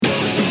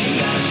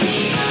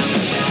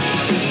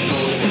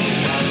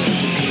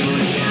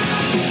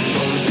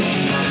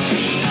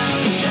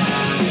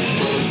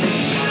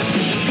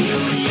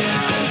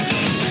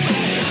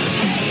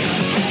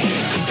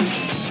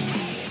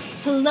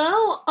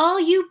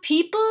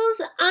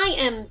peoples, I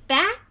am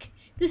back.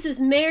 This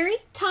is Mary,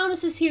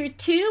 Thomas is here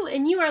too,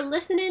 and you are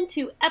listening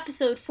to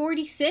episode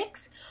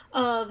 46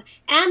 of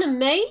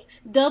Anime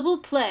Double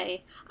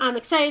Play. I'm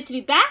excited to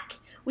be back.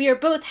 We are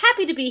both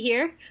happy to be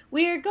here.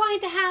 We are going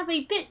to have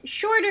a bit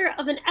shorter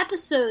of an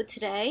episode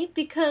today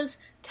because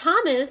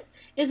Thomas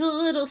is a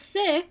little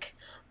sick.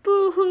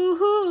 Boo hoo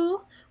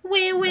hoo.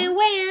 Wah wah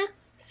wah.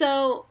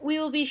 So we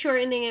will be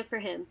shortening it for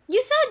him.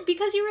 You said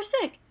because you were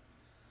sick.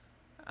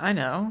 I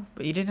know,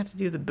 but you didn't have to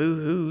do the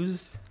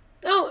boo-hoos.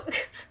 Oh,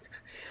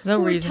 there's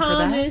no reason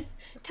Thomas.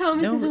 for that.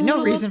 Thomas is a no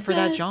little reason upset.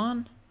 for that,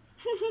 John.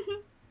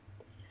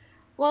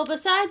 Well,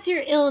 besides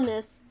your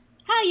illness,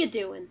 how you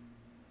doing?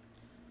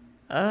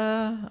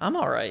 I'm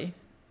alright.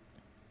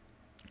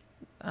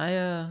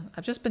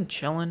 I've just been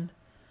chilling.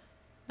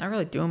 Not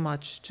really doing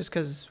much, just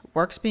because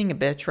work's being a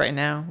bitch right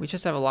now. We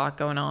just have a lot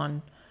going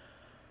on.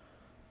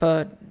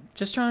 But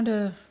just trying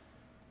to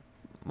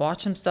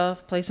watch some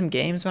stuff, play some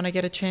games when I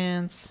get a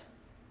chance.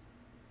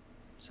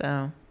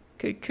 So,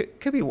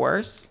 could be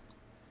worse.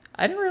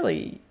 I didn't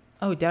really...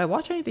 Oh, did I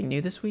watch anything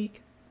new this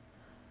week?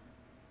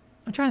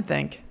 I'm trying to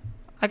think.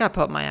 I got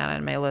put on my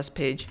anime list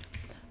page.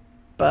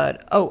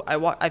 But,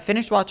 I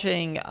finished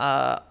watching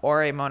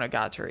Ore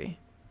Monogatari.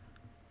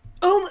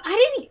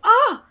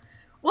 Oh,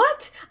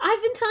 what?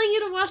 I've been telling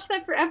you to watch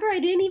that forever. I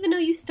didn't even know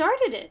you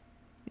started it.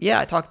 Yeah,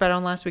 I talked about it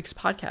on last week's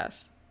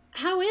podcast.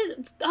 How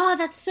is... Oh,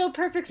 that's so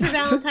perfect for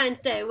Valentine's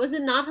Day. Was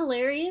it not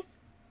hilarious?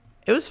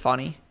 It was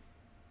funny.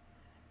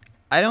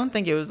 I don't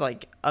think it was,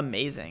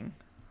 amazing.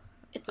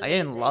 It's amazing. I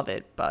didn't love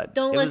it, but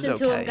don't it was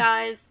listen to him,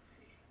 guys.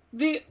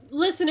 The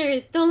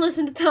listeners, don't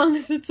listen to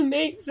Thomas. It's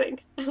amazing.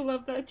 I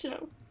love that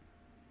show.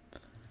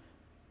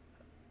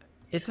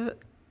 It's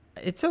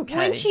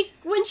okay.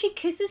 When she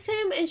kisses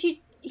him and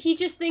he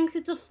just thinks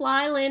it's a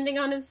fly landing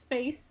on his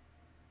face.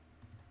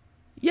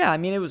 Yeah, I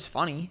mean, it was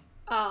funny.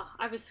 Oh,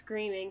 I was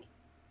screaming.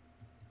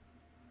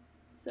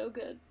 So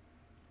good.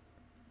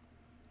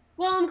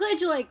 Well, I'm glad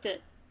you liked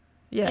it.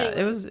 Yeah,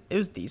 anyway. It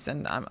was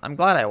decent. I'm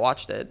glad I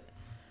watched it.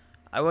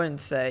 I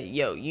wouldn't say,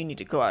 yo, you need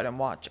to go out and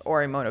watch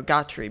Ore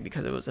Monogatari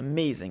because it was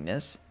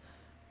amazingness,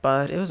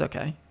 but it was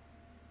okay.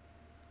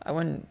 I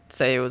wouldn't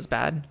say it was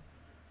bad.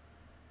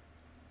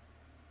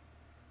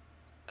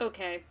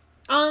 Okay.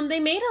 They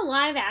made a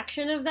live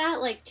action of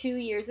that 2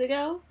 years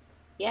ago.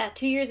 Yeah,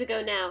 2 years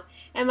ago now.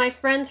 And my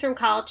friends from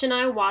college and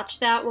I watched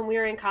that when we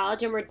were in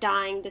college and we're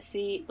dying to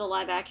see the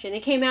live action.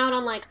 It came out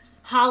on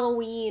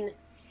Halloween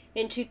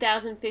in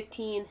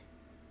 2015.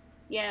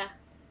 Yeah.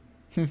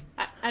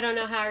 I don't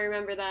know how I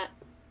remember that.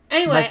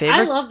 Anyway,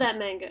 I love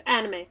that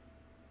anime.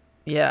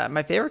 Yeah,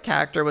 my favorite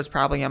character was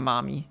probably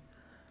Amami.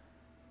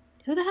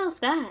 Who the hell's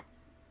that?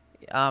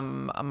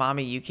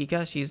 Amami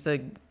Yukika. She's the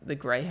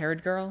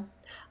gray-haired girl.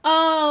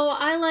 Oh,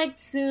 I liked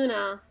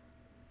Suna.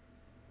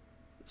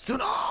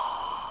 Suna!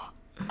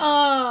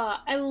 Oh,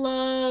 I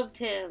loved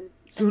him.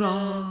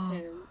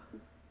 Suna!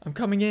 I'm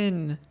coming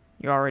in.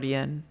 You're already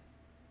in.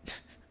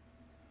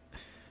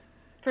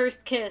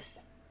 First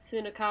kiss.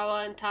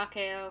 Tsunakawa and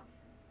Takeo.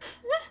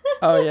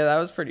 Oh, yeah, that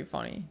was pretty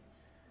funny.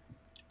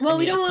 Well,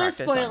 we don't want to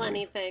spoil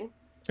anything.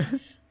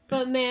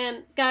 But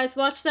man, guys,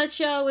 watch that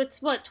show. It's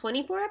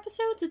 24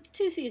 episodes? It's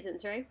 2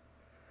 seasons, right?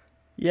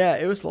 Yeah,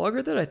 it was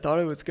longer than I thought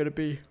it was going to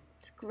be.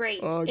 It's great.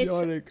 Oh, it's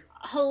yawning.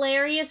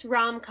 Hilarious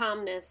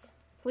rom-comness.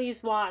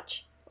 Please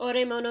watch. Ore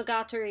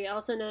Monogatari,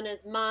 also known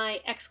as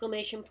my !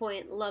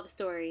 Love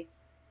story.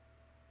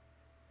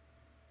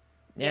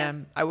 Yeah,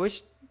 Yes. I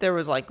wish there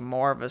was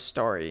more of a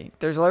story.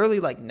 There's literally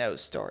no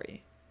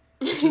story.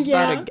 It's just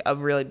about a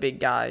really big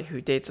guy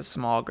who dates a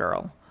small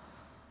girl.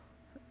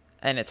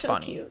 And it's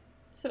funny. Cute.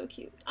 So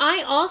cute.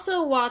 I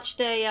also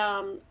watched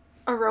a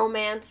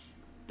romance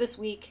this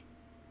week.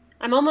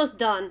 I'm almost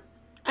done.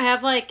 I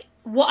have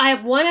I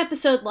have 1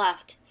 episode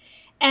left.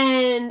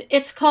 And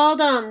it's called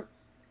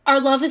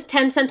Our Love is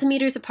 10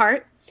 Centimeters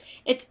Apart.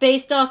 It's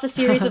based off a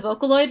series of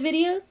Vocaloid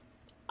videos.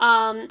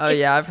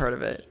 Yeah, I've heard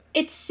of it.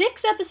 It's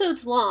 6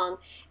 episodes long,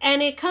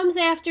 and it comes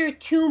after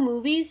 2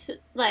 movies.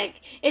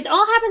 It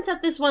all happens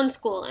at this one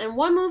school, and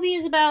one movie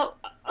is about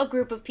a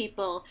group of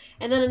people,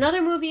 and then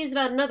another movie is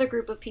about another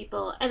group of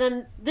people, and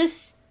then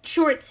this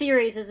short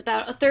series is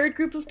about a third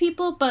group of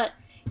people, but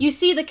you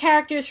see the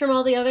characters from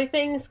all the other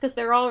things, because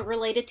they're all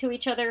related to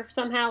each other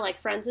somehow, like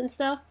friends and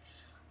stuff.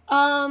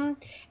 And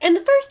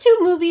the first 2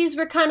 movies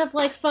were kind of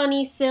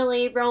funny,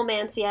 silly,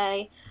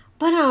 romance-y,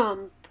 but,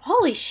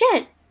 holy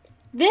shit,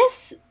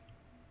 this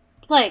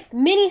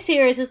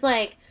miniseries is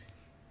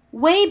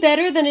way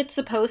better than it's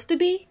supposed to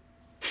be.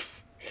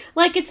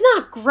 It's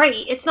not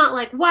great. It's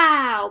not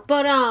wow,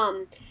 but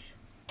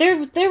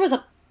there was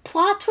a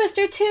plot twist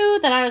or 2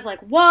 that I was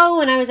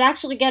whoa, and I was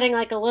actually getting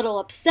a little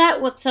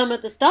upset with some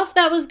of the stuff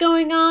that was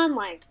going on.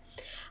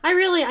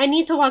 I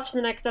need to watch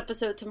the next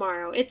episode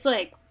tomorrow. It's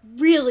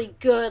really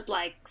good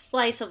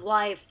slice of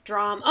life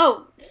drama.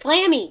 Oh,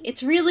 Flammy,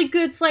 it's really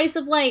good slice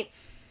of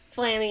life.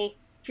 Flammy,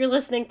 if you're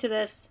listening to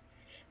this.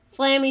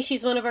 Flammy,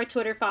 she's one of our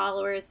Twitter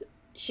followers.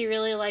 She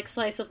really likes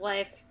slice of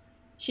life.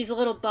 She's a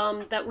little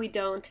bummed that we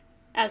don't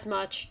as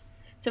much.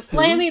 So Who?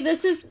 Flammy,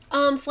 this is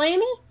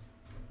Flammy.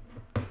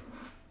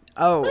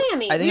 Oh,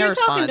 Flammy. I think We I were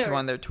talking responded to to her.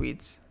 one of their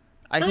tweets.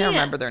 I Oh can't yeah,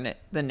 remember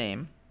the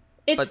name,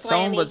 it's but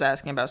someone Flammy. was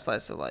asking about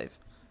Slice of Life,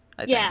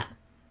 I Yeah, think.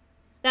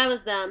 that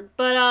was them.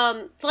 But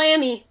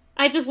Flammy.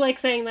 I just like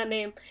saying that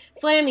name.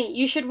 Flammy,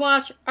 you should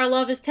watch Our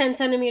Love is 10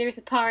 Centimeters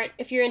Apart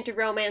if you're into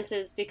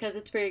romances because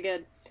it's pretty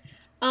good.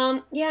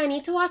 Yeah, I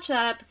need to watch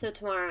that episode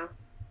tomorrow.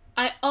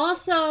 I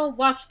also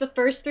watched the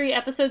first 3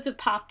 episodes of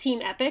Pop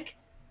Team Epic.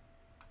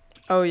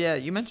 Oh yeah,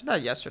 you mentioned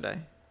that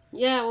yesterday.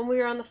 Yeah, when we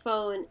were on the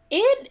phone.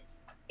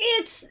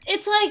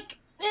 It's like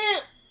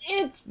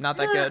it's Not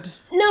that good.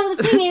 no,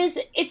 the thing is,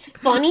 it's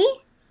funny.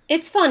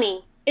 It's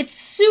funny. It's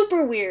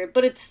super weird,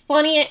 but it's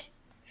funny.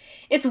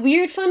 It's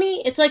weird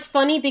funny. It's like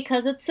funny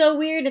because it's so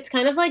weird. It's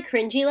kind of like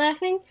cringy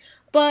laughing.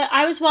 But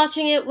I was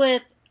watching it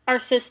with our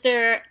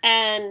sister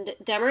and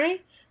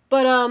Demery.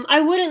 But I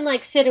wouldn't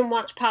like sit and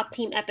watch Pop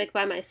Team Epic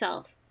by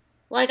myself.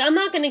 Like I'm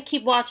not gonna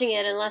keep watching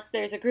it unless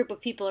there's a group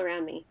of people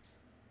around me.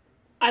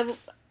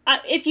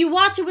 If you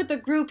watch it with a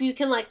group, you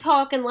can like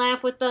talk and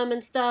laugh with them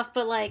and stuff.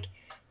 But like,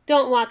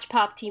 don't watch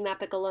Pop Team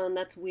Epic alone.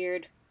 That's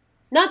weird.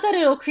 Not that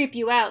it'll creep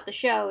you out. The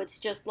show. It's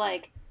just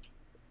like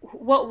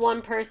what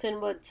one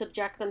person would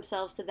subject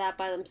themselves to that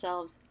by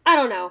themselves. I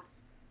don't know.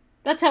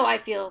 That's how I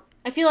feel.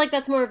 I feel like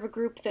that's more of a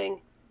group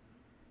thing.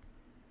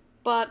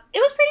 But it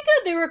was pretty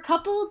good. There were a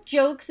couple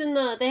jokes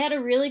they had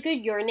a really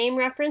good Your Name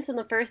reference in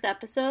the first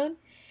episode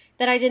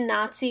that I did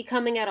not see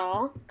coming at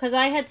all. Because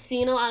I had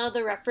seen a lot of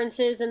the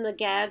references and the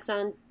gags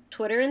on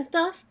Twitter and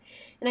stuff.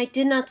 And I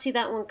did not see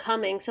that one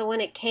coming. So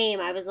when it came,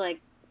 I was like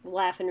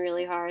laughing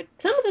really hard.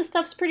 Some of this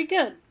stuff's pretty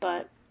good,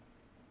 but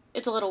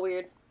it's a little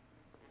weird.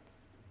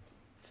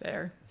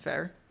 Fair.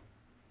 Fair.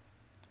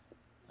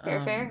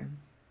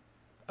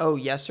 Oh,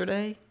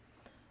 yesterday,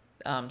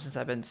 since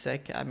I've been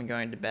sick, I've been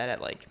going to bed at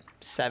like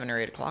 7 or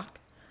 8 o'clock.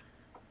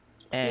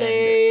 And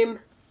Lame.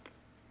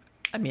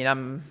 I mean,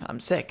 I'm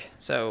sick,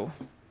 so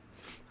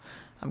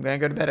I'm gonna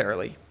go to bed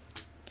early.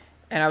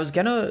 And I was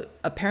gonna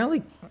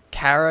apparently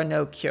Kara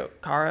no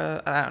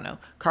Kyokai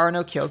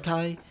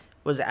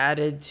was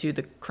added to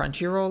the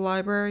Crunchyroll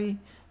library,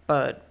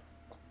 but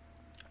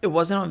it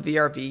wasn't on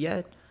VRV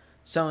yet.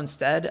 So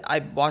instead, I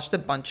watched a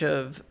bunch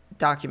of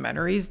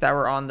documentaries that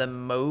were on the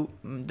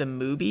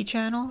Mubi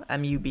channel,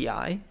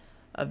 MUBI,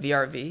 of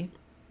VRV,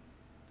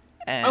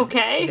 and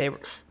Okay.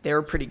 they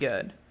were pretty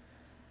good.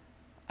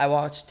 I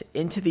watched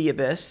Into the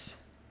Abyss,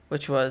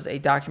 which was a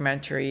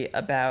documentary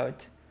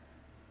about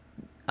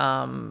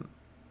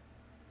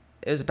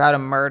it was about a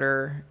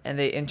murder, and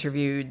they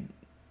interviewed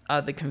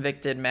the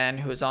convicted man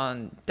who was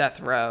on death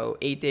row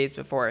 8 days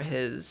before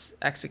his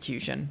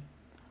execution.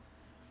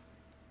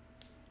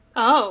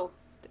 Oh.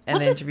 And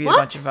they interviewed a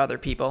bunch of other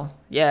people.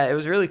 Yeah, it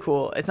was really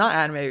cool. It's not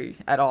anime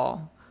at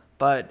all,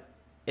 but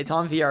it's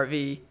on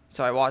VRV,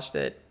 so I watched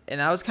it, and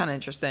that was kind of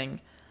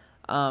interesting.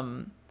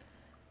 Then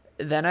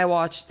I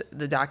watched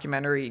the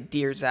documentary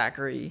Dear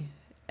Zachary,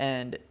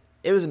 and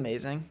it was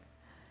amazing.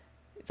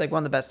 It's like one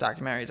of the best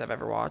documentaries I've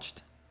ever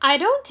watched. I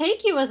don't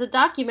take you as a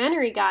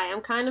documentary guy.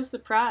 I'm kind of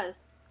surprised.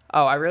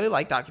 Oh, I really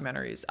like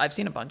documentaries. I've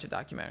seen a bunch of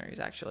documentaries,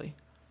 actually.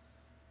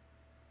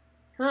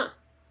 Huh.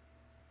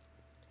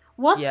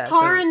 What's Yeah,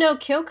 Kara so no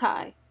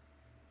Kyokai?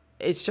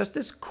 it's just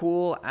this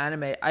cool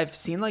anime. I've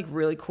seen like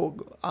really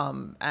cool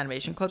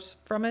animation clips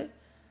from it.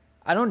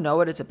 I don't know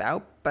what it's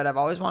about, but I've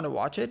always wanted to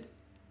watch it.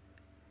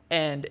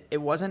 And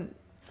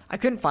I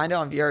couldn't find it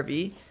on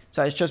VRV,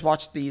 so I just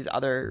watched these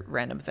other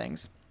random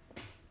things.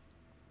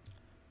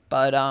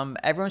 But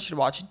everyone should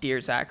watch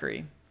Dear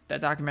Zachary. That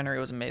documentary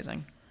was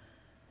amazing.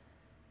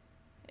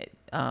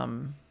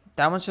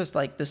 That one's just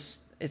like this.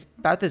 It's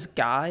about this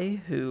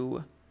guy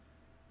who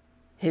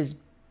his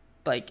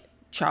like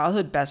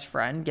childhood best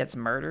friend gets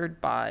murdered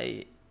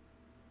by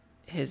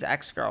his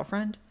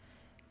ex-girlfriend,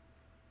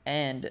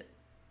 and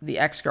the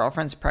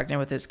ex-girlfriend's pregnant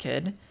with his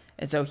kid,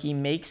 and so he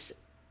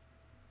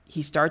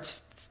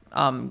starts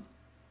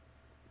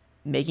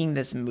making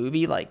this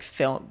movie, like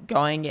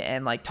going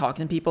and like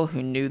talking to people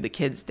who knew the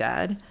kid's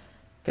dad,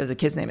 because the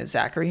kid's name is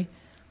Zachary,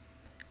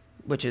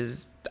 which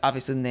is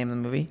obviously the name of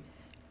the movie.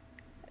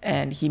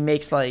 And he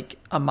makes like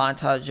a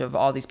montage of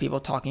all these people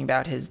talking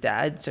about his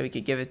dad, so he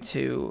could give it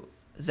to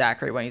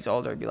Zachary when he's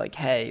older, be like,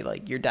 hey,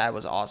 like your dad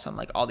was awesome,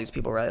 like all these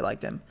people really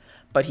liked him.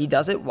 But he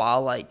does it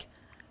while like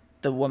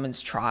the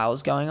woman's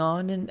trial's going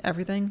on and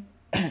everything.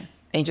 And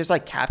he just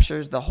like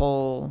captures the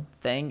whole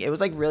thing. It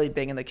was like really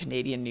big in the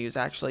Canadian news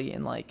actually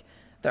in like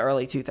the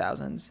early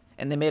 2000s,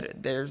 and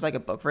there's like a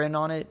book written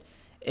on it.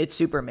 It's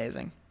super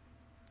amazing.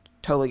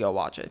 Totally go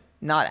watch it.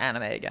 Not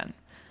anime again,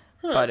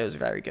 but it was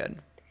very good.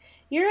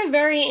 You're a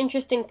very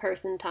interesting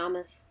person,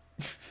 Thomas.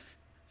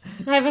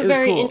 I have a It was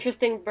very cool.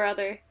 interesting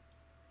brother.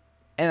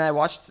 And I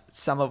watched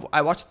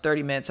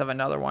 30 minutes of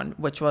another one,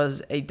 which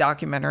was a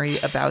documentary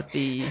about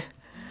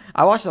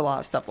I watched a lot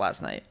of stuff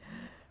last night.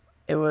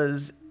 It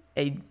was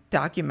a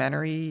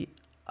documentary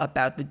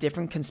about the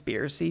different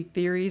conspiracy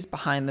theories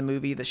behind the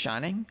movie The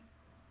Shining.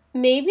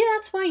 Maybe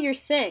that's why you're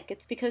sick.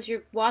 It's because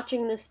you're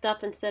watching this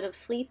stuff instead of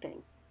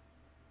sleeping.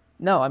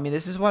 No, I mean,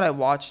 this is what I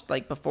watched,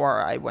 like,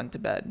 before I went to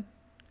bed.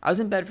 I was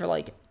in bed for,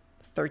 like,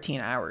 13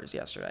 hours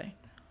yesterday.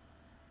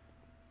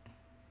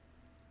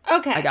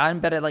 Okay. I got in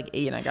bed at, like,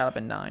 8 and I got up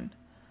at 9.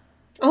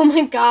 Oh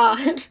my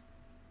god.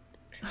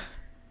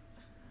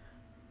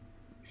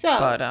 So,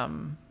 But,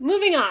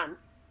 moving on.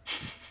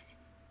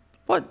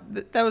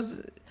 what? That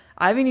was...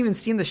 I haven't even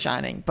seen The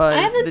Shining, but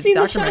I haven't the seen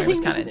The documentary was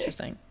Shining kind of either.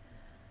 interesting.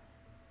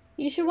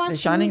 You should watch The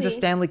Shining's a movie.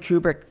 Stanley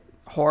Kubrick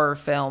horror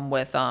film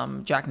with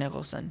Jack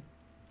Nicholson.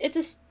 It's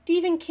a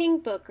Stephen King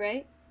book,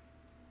 right?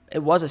 It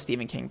was a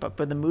Stephen King book,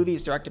 but the movie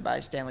is directed by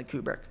Stanley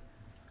Kubrick.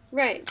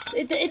 Right.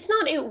 It's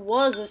not.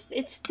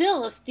 It's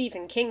still a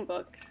Stephen King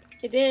book.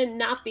 It did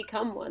not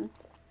become one.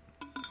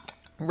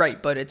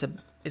 Right, but it's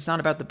not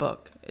about the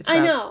book. It's I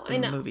about know.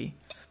 the movie.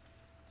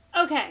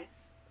 Okay.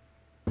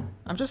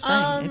 I'm just saying.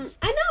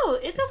 I know.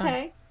 It's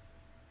okay.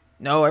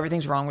 No,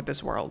 everything's wrong with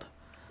this world.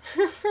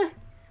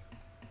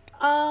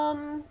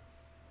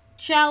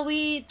 Shall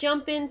we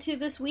jump into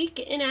this week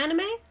in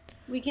anime?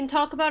 We can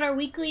talk about our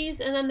weeklies,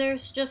 and then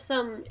there's just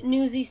some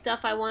newsy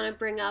stuff I want to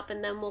bring up,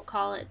 and then we'll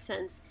call it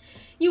since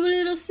you were a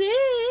little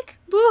sick.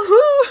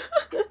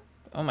 Boo-hoo!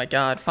 Oh my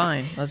god,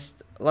 fine.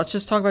 Let's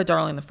just talk about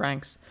Darling in the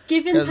Franxx.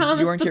 Giving 'Cause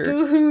Thomas the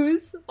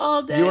boo-hoos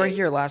all day. You weren't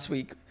here last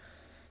week.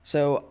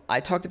 So I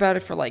talked about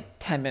it for like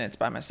 10 minutes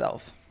by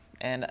myself.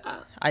 And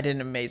I did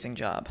an amazing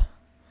job.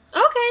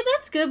 Okay,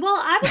 that's good.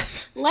 Well,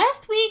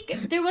 last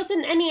week there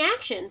wasn't any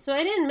action, so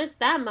I didn't miss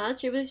that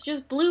much. It was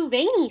just blue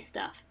veiny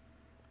stuff.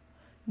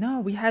 No,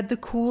 we had the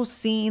cool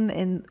scene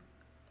in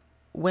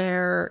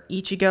where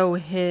Ichigo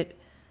hit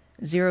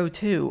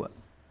 02.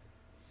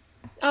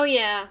 Oh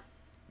yeah.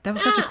 That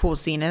was such a cool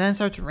scene. And then it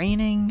starts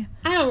raining.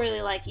 I don't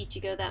really like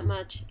Ichigo that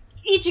much.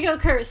 Ichigo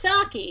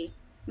Kurosaki,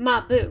 my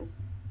boo.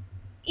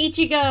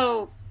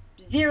 Ichigo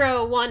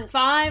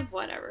 015,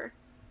 whatever.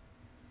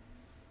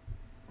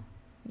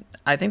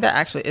 I think that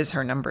actually is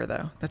her number,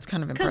 though. That's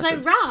kind of Because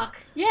impressive. I rock.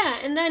 Yeah,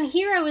 and then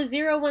Hero is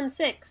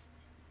 016.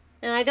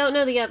 And I don't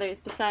know the others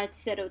besides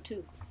Seto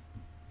 2.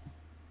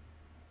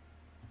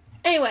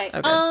 Anyway,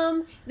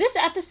 Okay. This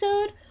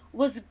episode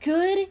was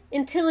good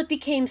until it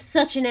became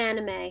such an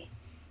anime.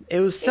 It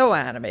was so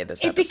anime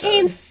this episode. It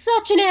became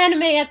such an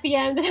anime at the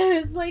end that I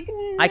was like,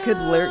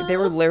 no. They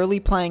were literally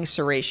playing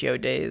Horatio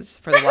Days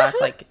for the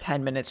last like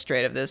 10 minutes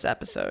straight of this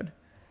episode.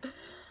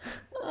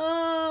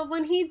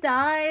 When he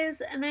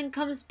dies and then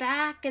comes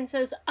back and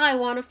says, I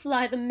want to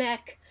fly the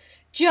mech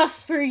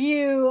just for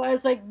you. I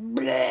was like,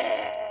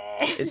 bleh.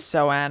 It's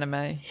so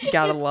anime. You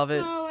gotta love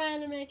it. So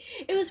anime.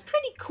 It was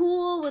pretty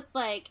cool with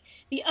like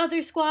the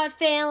other squad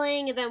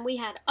failing, and then we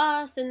had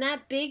us, and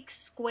that big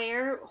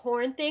square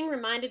horn thing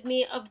reminded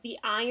me of the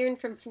iron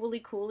from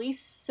Fooly Cooly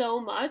so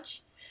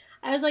much.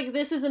 I was like,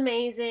 this is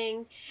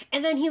amazing.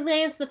 And then he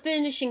lands the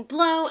finishing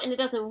blow, and it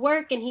doesn't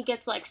work, and he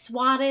gets like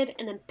swatted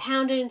and then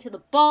pounded into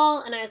the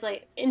ball, and I was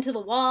like, into the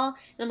wall,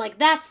 and I'm like,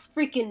 that's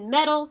freaking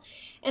metal.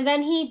 And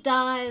then he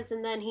dies,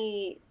 and then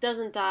he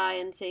doesn't die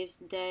and saves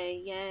the day.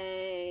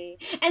 Yay.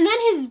 And then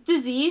his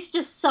disease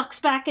just sucks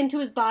back into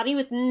his body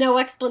with no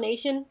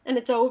explanation, and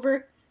it's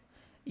over.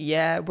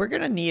 Yeah, we're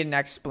gonna need an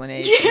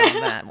explanation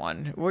on that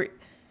one.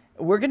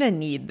 We're gonna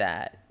need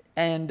that.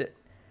 And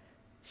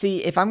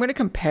see, if I'm gonna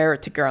compare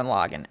it to Gurren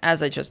Lagann,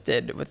 as I just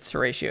did with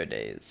Horatio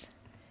Days,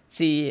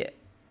 see,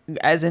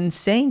 as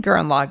insane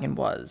Gurren Lagann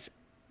was,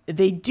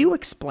 they do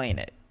explain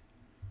it.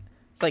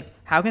 It's like,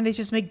 how can they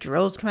just make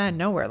drills come out of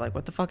nowhere? Like,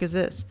 what the fuck is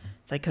this?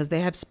 It's like, because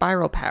they have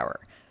spiral power,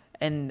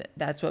 and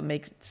that's what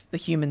makes the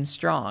humans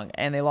strong,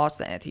 and they lost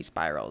the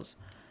anti-spirals.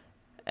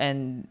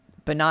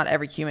 But not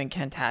every human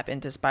can tap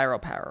into spiral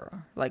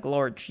power, like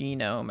Lord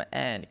Genome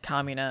and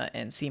Kamina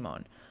and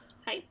Simon.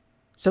 Hi.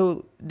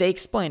 So they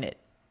explain it.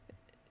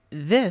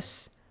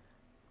 This,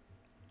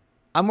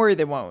 I'm worried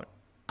they won't.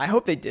 I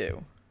hope they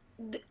do.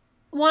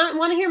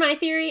 Want to hear my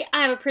theory?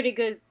 I have a pretty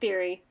good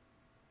theory.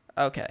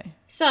 Okay.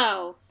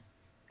 So,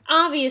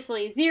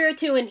 obviously,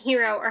 02 and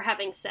Hero are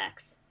having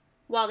sex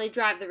while they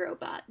drive the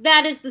robot.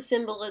 That is the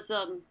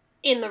symbolism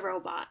in the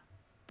robot.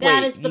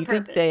 That is the you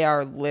purpose. think they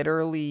are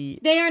literally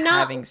They are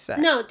not having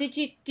sex? No,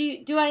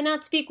 do I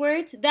not speak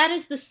words? That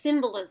is the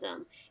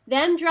symbolism.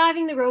 Them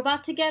driving the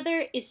robot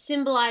together is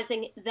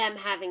symbolizing them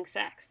having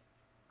sex.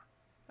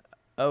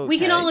 Okay. We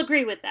can all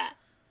agree with that.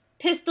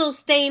 Pistol,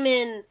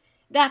 stamen,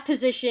 that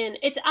position.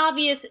 It's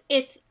obvious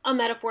it's a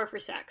metaphor for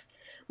sex.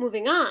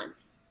 Moving on.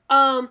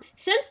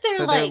 Since they're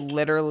so like... they're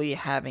literally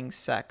having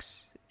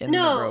sex in the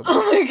No. robot.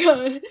 Oh my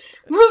god.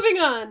 Moving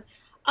on.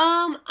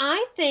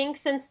 I think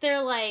since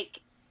they're like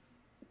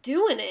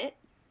doing it,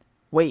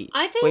 Wait.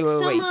 I think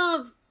wait.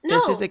 of...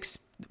 No. This is...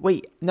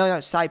 No,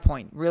 side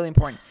point. Really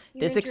important.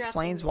 You're This interrupting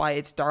explains me. why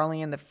it's Darling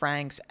in the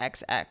Franxx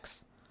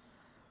XX.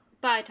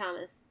 Bye,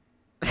 Thomas.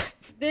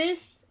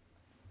 This...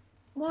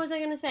 What was I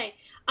going to say?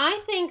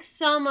 I think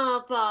some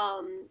of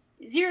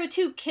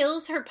 02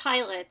 kills her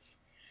pilots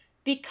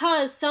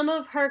because some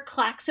of her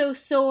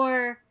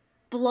Klaxosaur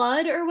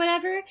blood or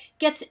whatever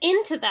gets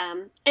into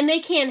them and they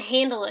can't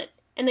handle it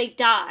and they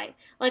die.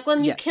 Like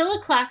when you Yes. kill a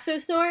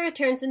Klaxosaur, it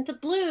turns into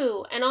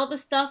blue, and all the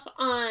stuff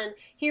on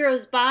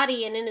Hero's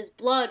body and in his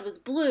blood was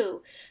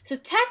blue. So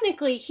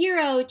technically,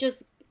 Hero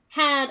just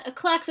had a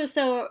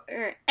Klaxosaur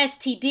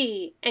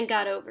STD and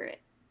got over it.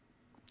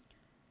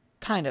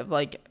 Kind of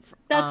like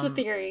That's the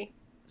theory.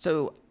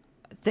 So,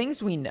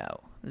 things we know.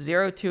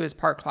 02 is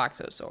part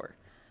Klaxosaur.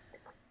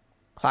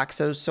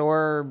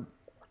 Klaxosaur,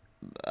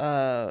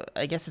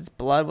 I guess it's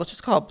blood. We'll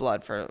just call it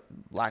blood for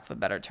lack of a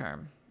better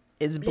term.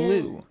 Is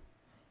blue.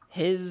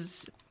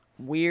 His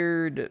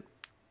weird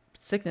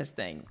sickness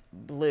thing,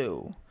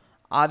 blue.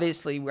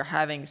 Obviously, we're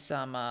having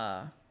some...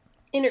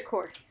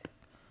 Intercourse.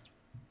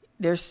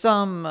 There's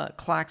some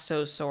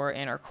Klaxosaur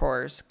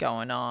intercourse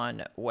going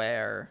on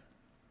where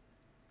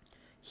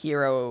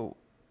Hero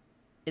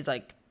is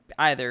like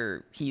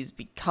either he's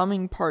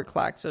becoming part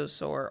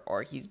Klaxosaur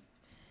or he's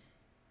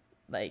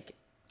like,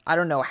 I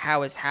don't know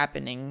how it's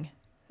happening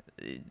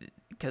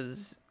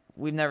because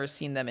we've never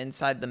seen them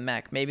inside the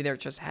mech. Maybe they're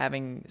just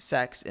having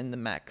sex in the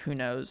mech. Who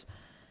knows?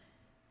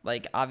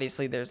 Like,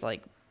 obviously there's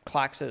like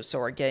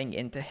Klaxosaur getting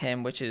into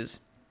him, which is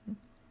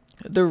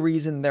the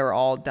reason they're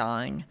all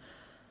dying.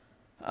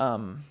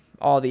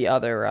 All the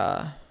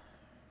other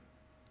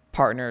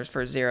partners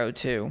for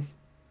 02.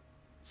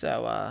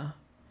 So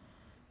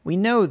we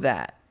know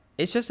that.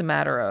 It's just a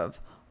matter of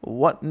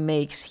what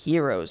makes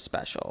Hero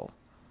special.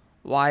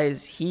 Why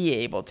is he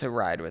able to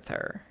ride with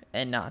her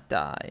and not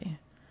die?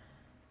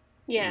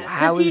 Yeah.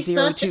 How is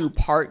 02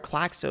 part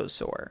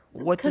Klaxosaur?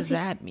 What does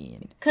that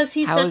mean? Because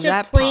he's How such is a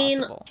that plain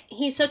possible?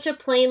 he's such a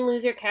plain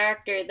loser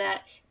character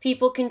that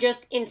people can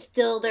just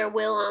instill their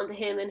will onto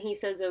him and he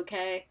says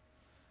okay.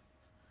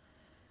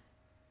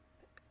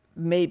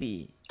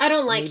 Maybe. I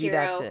don't like Maybe Hero.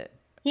 that's it.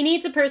 He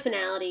needs a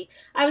personality.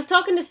 I was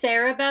talking to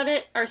Sarah about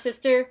it, our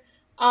sister,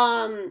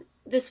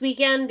 this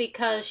weekend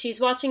because she's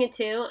watching it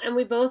too, and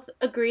we both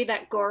agree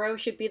that Goro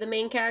should be the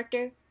main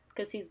character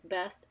because he's the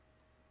best.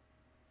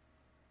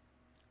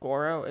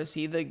 Goro, is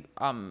he the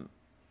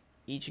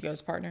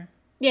Ichigo's partner?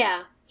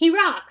 Yeah, he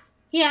rocks.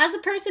 He has a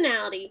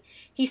personality.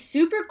 He's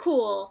super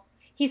cool.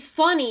 He's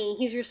funny.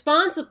 He's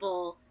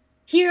responsible.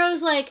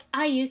 Hero's like,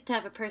 I used to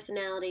have a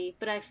personality,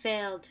 but I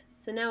failed,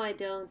 so now I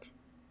don't.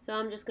 So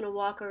I'm just gonna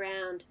walk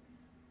around.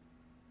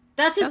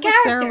 That's his Sounds like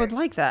character. Sarah would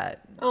like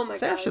that. Oh my god.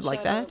 Sarah should like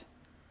shut that. up.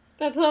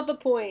 That's not the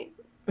point.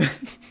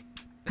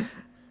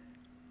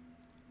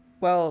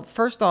 Well,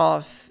 first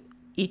off,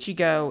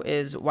 Ichigo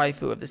is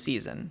waifu of the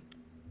season.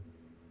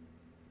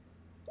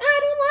 I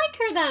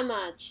don't like her that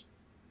much.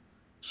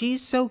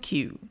 She's so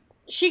cute.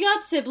 She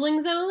got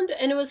siblings owned,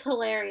 and it was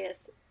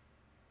hilarious.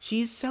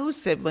 She's so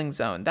sibling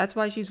zoned. That's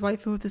why she's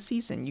waifu of the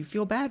season. You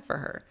feel bad for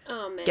her.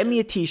 Oh man. Get me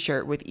a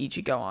t-shirt with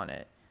Ichigo on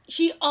it.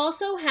 She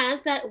also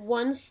has that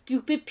one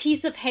stupid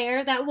piece of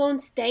hair that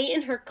won't stay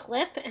in her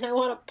clip, and I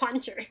want to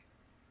punch her.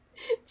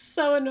 It's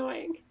so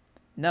annoying.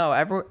 No,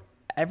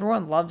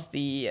 everyone loves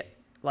the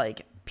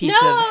like piece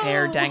No! of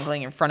hair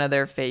dangling in front of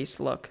their face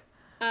look.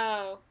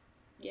 Oh,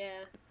 yeah.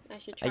 I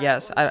should try I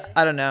guess. it one day.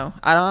 I don't know.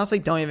 I honestly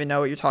don't even know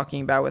what you're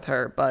talking about with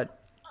her, but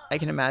I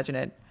can imagine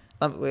it.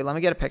 Let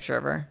me get a picture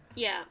of her.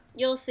 Yeah,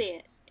 you'll see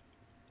it.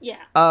 Yeah.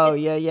 Oh,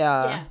 It's-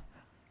 yeah.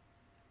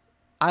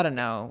 I don't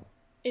know.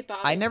 It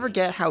bothers I never me.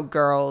 get how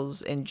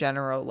girls in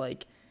general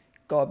like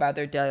go about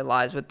their daily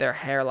lives with their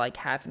hair like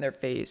half in their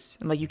face.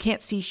 And like you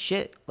can't see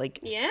shit. Like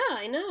Yeah,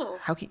 I know.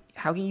 how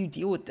can you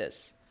deal with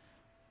this?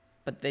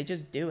 But they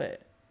just do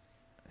it.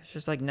 It's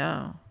just like,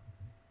 no.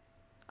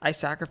 I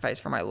sacrifice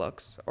for my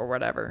looks or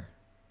whatever.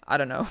 I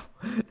don't know.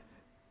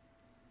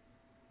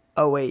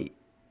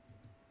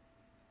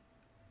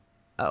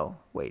 Oh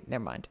wait,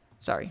 never mind.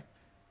 Sorry.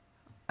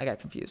 I got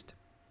confused.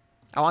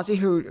 I want to see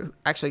who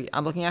actually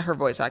I'm looking at her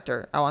voice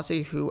actor. I want to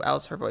see who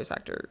else her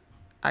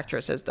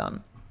actress has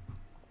done.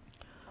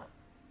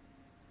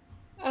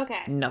 Okay.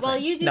 Nothing. Well,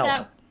 you do No that.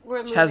 one. We're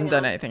moving She hasn't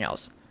done on. anything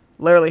else.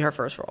 Literally her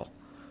first role.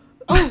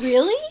 Oh,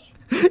 really?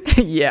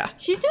 Yeah.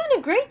 She's doing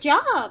a great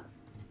job.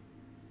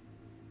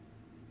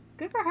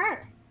 Good for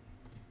her.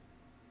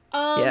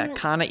 Yeah,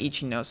 Kana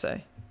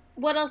Ichinose.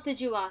 What else did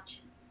you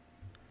watch?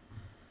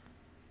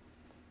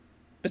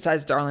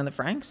 Besides Darling in the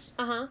Franxx,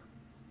 Uh-huh.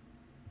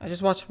 I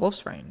just watched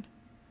Wolf's Rain.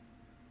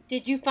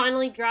 Did you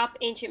finally drop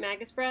Ancient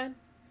Magus Bride?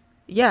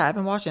 Yeah, I've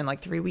been watching in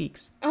like 3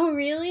 weeks. Oh,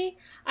 really?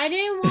 I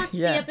didn't watch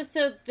Yeah. the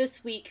episode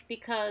this week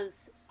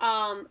because,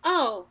 part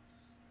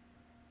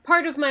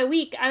of my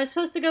week, I was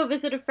supposed to go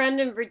visit a friend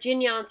in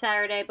Virginia on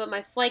Saturday, but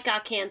my flight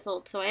got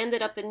canceled, so I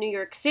ended up in New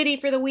York City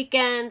for the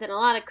weekend, and a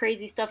lot of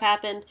crazy stuff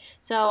happened.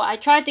 So I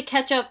tried to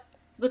catch up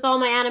with all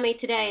my anime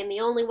today, and the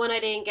only one I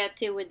didn't get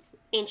to was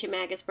Ancient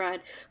Magus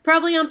Bride.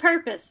 Probably on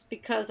purpose,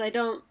 because I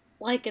don't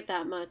like it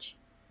that much,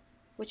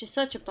 which is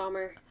such a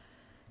bummer.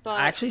 But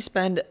I actually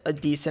spent a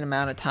decent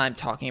amount of time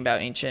talking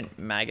about Ancient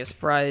Magus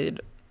Bride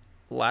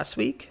last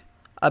week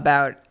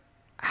about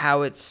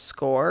how its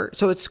score.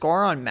 So its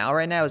score on Mal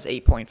right now is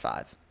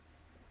 8.5.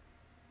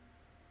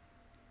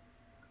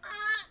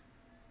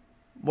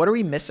 What are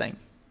we missing?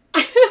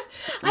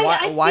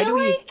 I why feel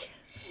do we? like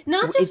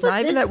not just It's with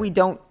not even this- that we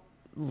don't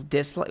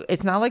dislike.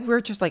 It's not like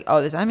we're just like,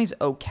 oh, this anime's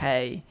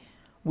okay.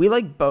 We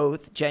like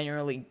both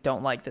genuinely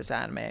don't like this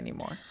anime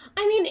anymore.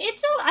 I mean,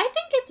 I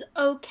think it's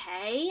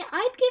okay.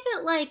 I'd give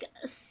it like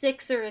a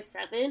 6 or a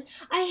 7.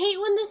 I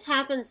hate when this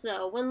happens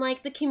though, when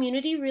like the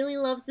community really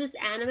loves this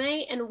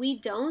anime and we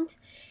don't.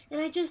 And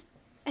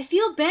I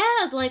feel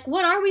bad. Like,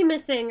 what are we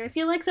missing? I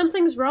feel like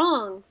something's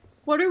wrong.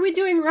 What are we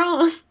doing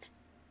wrong?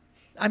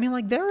 I mean,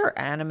 like, there are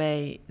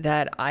anime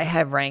that I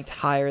have ranked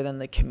higher than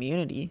the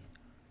community,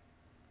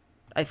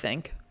 I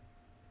think.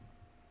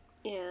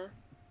 Yeah.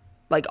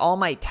 Like, all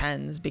my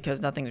 10s,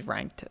 because nothing's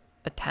ranked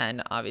a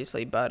 10,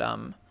 obviously, but,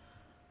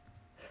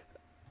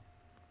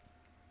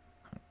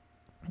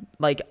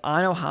 like,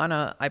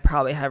 Anohana, I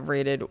probably have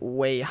rated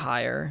way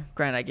higher.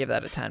 Granted, I gave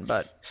that a 10,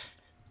 but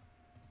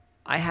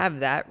I have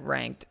that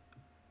ranked.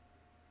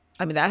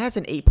 I mean, that has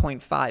an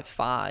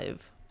 8.55.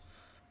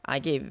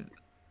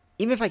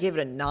 Even if I gave it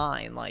a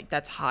 9, like,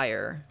 that's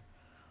higher.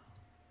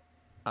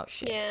 Oh,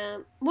 shit. Yeah.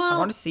 Well, I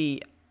want to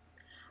see.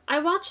 I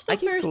watched the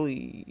first.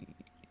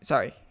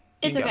 Sorry.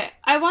 It's okay.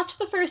 I watched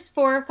the first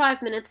 4 or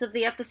 5 minutes of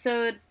the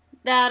episode.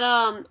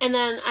 And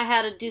then I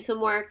had to do some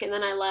work, and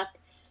then I left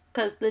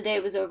because the day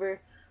was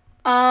over.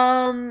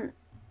 That,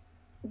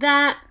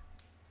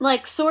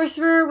 like,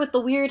 sorcerer with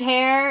the weird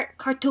hair,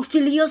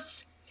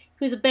 Cartophilius,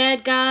 who's a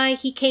bad guy,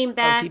 he came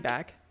back. Oh, is he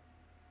back?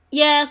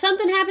 Yeah,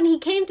 something happened. He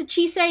came to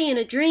Chisei in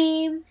a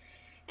dream,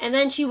 and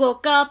then she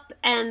woke up,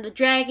 and the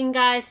dragon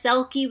guy,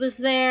 Selkie, was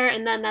there,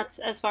 and then that's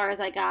as far as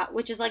I got,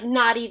 which is, like,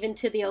 not even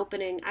to the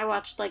opening. I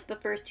watched, like, the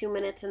first 2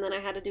 minutes, and then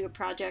I had to do a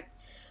project.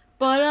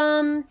 But, I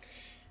don't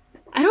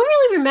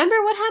really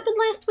remember what happened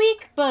last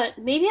week, but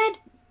maybe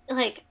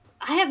I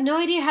have no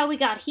idea how we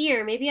got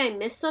here. Maybe I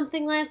missed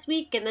something last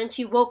week, and then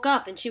she woke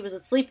up, and she was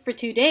asleep for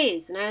 2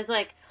 days, and I was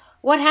like,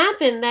 what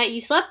happened that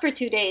you slept for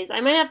 2 days? I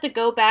might have to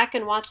go back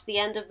and watch the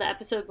end of the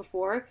episode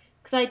before,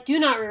 because I do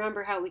not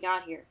remember how we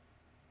got here.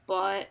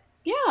 But,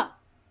 yeah.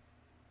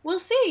 We'll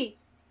see.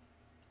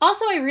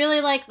 Also, I really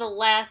like the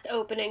last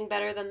opening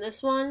better than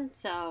this one,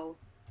 so...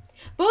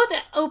 Both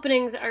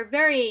openings are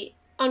very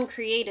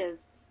uncreative.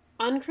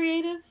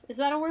 Uncreative? Is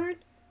that a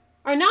word?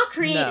 Or not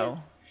creative.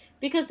 No.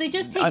 Because they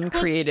just take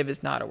Uncreative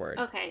is not a word.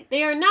 Okay.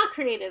 They are not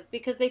creative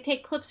because they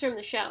take clips from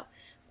the show.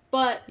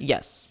 But...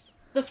 Yes.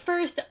 The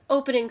first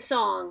opening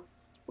song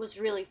was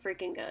really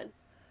freaking good.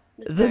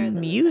 The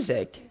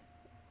music...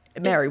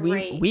 Mary,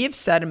 we have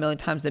said a million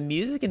times, the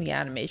music and the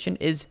animation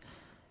is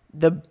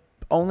the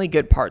only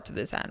good parts of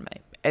this anime.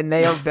 And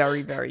they are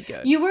very, very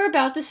good. You were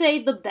about to say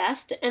the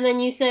best, and then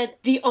you said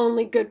the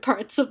only good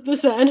parts of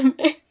this anime.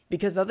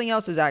 Because nothing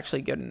else is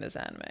actually good in this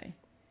anime.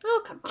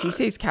 Oh, come on.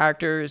 Chisei's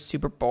character is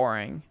super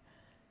boring.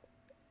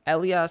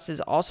 Elias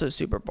is also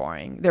super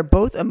boring. They're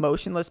both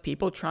emotionless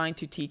people trying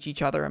to teach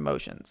each other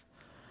emotions.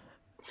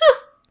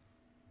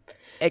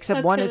 Except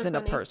That's one kinda isn't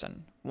funny. a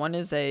person. One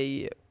is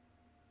a...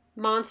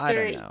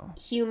 Monster,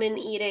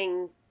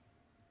 human-eating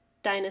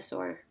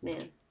dinosaur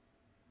man.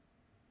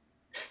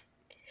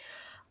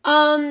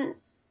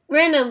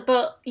 Random,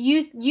 but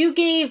you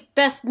gave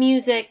Best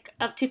Music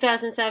of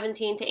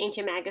 2017 to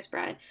Ancient Magus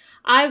Bride.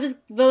 I was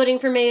voting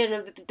for Maiden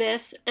of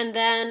Abyss, and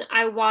then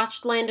I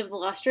watched Land of the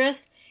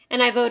Lustrous,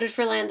 and I voted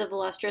for Land of the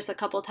Lustrous a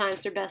couple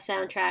times for Best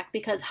Soundtrack,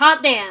 because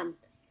hot damn,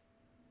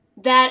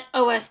 that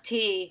OST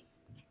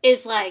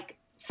is like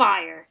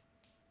fire.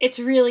 It's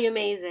really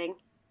amazing.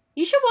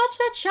 You should watch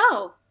that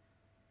show.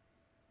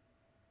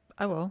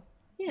 I will.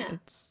 Yeah.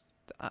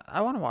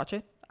 I want to watch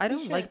it. I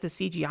don't like the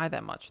CGI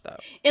that much, though.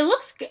 It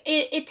looks good.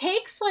 It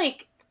takes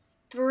like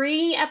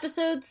 3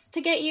 episodes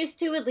to get used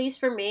to, at least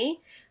for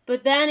me.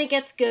 But then it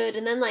gets good,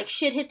 and then like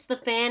shit hits the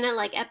fan at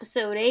like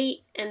episode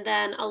 8, and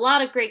then a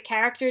lot of great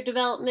character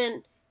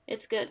development.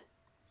 It's good.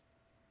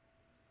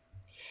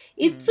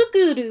 It's a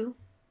guru.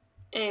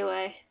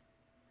 Anyway.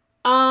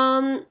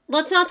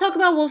 Let's not talk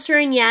about Wolf's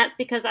Rain yet,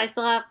 because I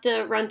still have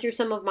to run through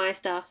some of my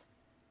stuff.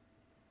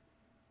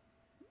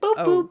 Boop,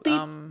 boop,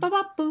 beep, bop,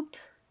 bop, boop.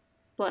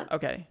 What?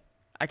 Okay.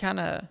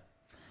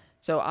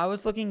 So I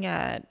was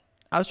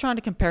trying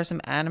to compare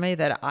some anime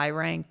that I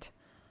ranked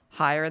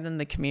higher than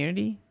the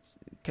community.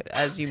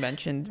 As you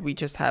mentioned, we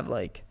just have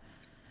like,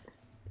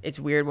 it's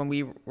weird when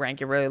we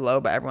rank it really low,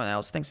 but everyone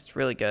else thinks it's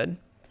really good.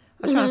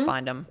 I was trying to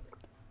find them.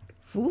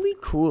 Fooly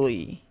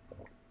Cooly.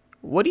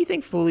 What do you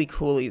think Fooly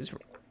Cooly's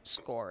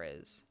score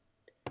is?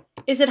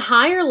 Is it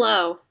high or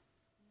low?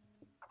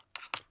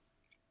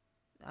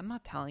 I'm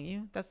not telling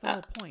you. That's the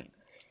whole point.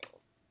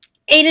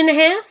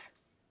 8.5?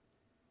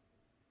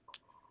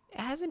 It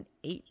has an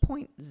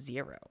 8.0.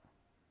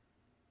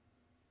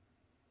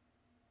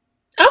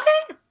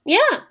 Okay. Yeah.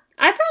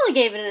 I probably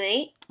gave it an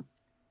 8.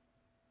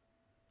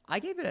 I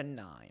gave it a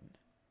 9.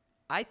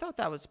 I thought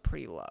that was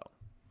pretty low.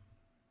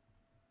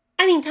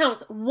 I mean,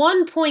 Thomas,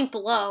 1 point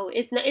below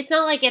it's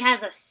not like it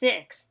has a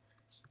 6.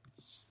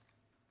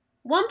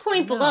 1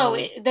 point below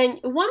it, then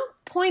 1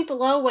 point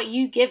below what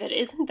you give it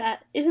isn't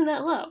that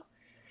low.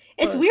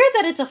 It's weird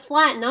that it's a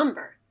flat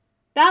number.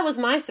 That was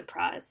my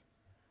surprise.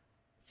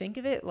 Think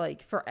of it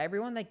like, for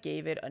everyone that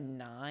gave it a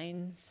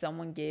 9,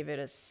 someone gave it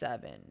a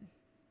 7.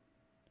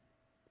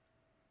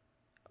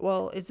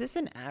 Well, is this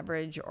an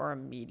average or a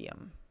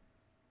medium?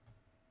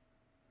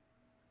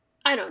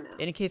 I don't know.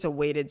 Indicates a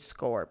weighted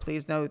score.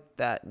 Please note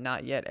that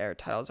not yet aired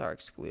titles are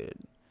excluded.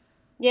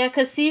 Yeah,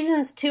 because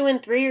seasons 2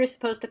 and 3 are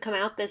supposed to come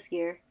out this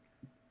year.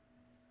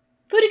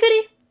 Goody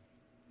goody.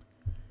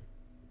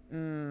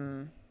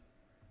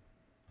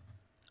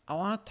 I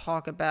want to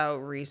talk about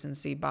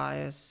recency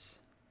bias.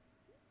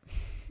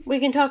 We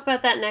can talk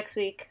about that next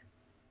week.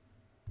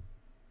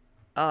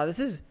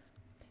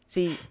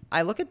 See,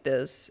 I look at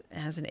this, it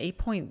has an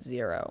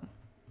 8.0.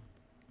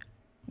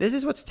 This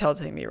is what's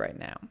telling me right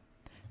now.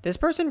 This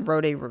person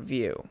wrote a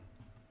review.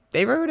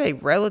 They wrote a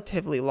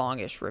relatively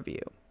longish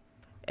review,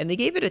 and they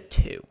gave it a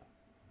 2.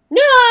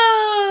 No,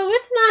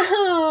 it's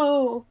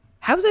not.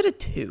 How is it a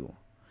 2?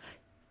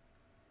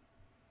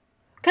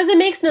 Because it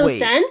makes no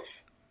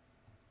sense.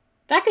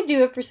 That could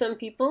do it for some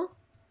people.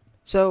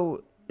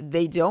 So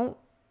they don't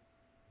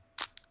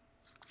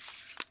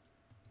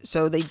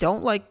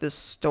like the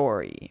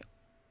story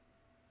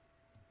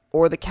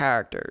or the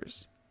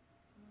characters,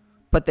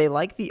 but they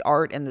like the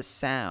art and the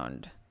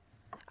sound.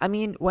 I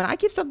mean, when I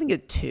give something a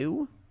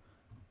 2,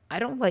 I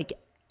don't like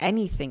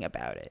anything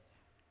about it.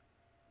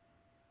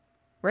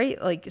 Right?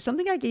 Like,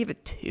 something I gave a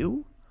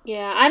 2?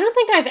 Yeah, I don't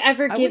think I've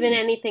ever given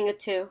anything a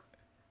 2.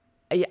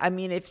 I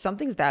mean, if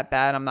something's that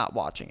bad, I'm not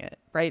watching it,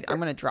 right? I'm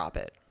going to drop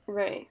it.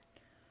 Right.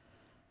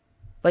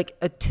 Like,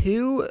 a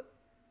 2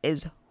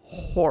 is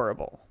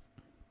horrible.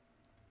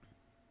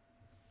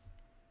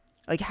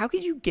 Like, how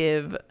could you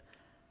give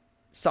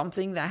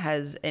something that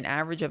has an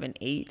average of an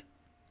 8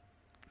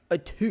 a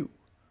 2?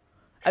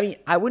 I mean,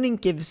 I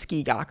wouldn't give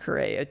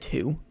Skigakure a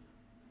 2,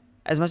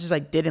 as much as I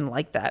didn't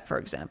like that, for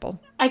example.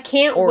 I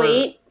can't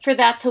wait for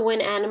that to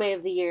win Anime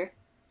of the Year.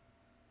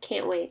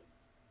 Can't wait.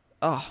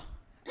 Oh,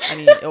 I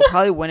mean, it'll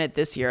probably win it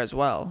this year as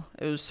well.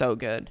 It was so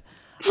good.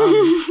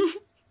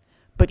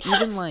 But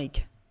even,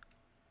 like,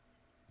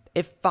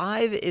 if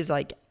 5 is,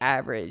 like,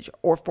 average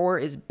or 4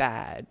 is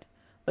bad,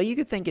 like, you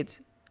could think it's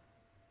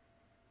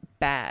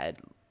bad,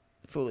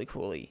 Fooly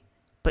Cooly.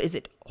 But is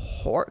it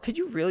could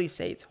you really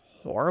say it's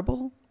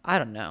horrible? I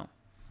don't know.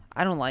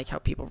 I don't like how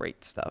people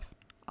rate stuff,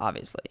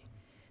 obviously.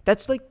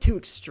 That's, like, too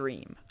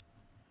extreme.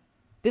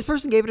 This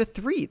person gave it a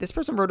 3. This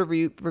person wrote a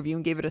review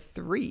and gave it a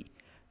 3.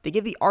 They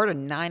give the art a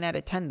 9 out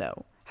of 10,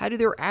 though. How do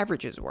their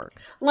averages work?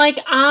 Like,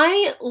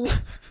 I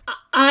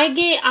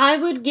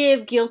would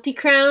give Guilty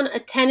Crown a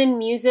 10 in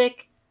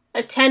music,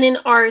 a 10 in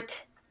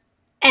art,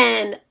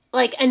 and,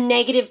 like, a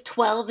negative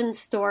 12 in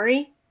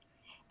story.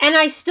 And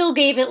I still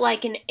gave it,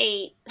 like, an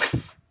 8.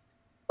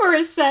 Or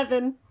a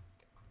 7.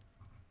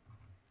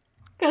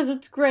 Because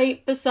it's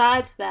great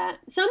besides that.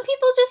 Some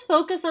people just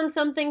focus on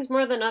some things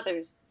more than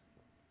others.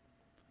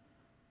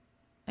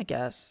 I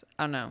guess.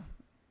 I don't know.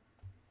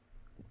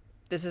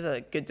 This is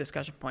a good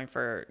discussion point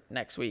for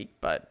next week,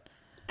 but...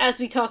 As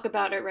we talk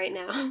about it right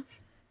now.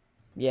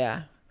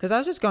 Yeah. Because I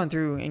was just going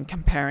through and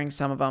comparing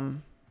some of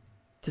them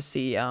to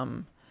see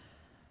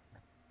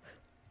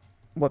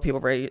what people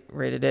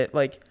rated it.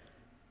 Like,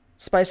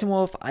 Spice and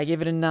Wolf, I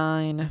gave it a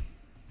 9.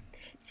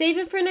 Save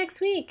it for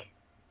next week.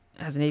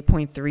 It has an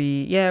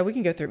 8.3. Yeah, we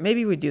can go through.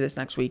 Maybe we do this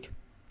next week.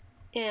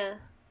 Yeah.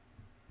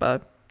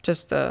 But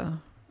just,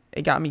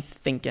 it got me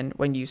thinking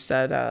when you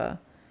said,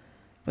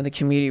 when the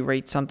community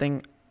rates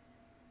something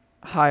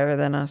higher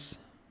than us.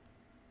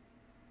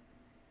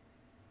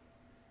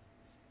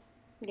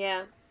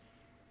 Yeah.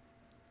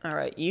 All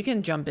right, you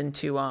can jump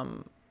into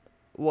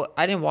well,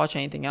 I didn't watch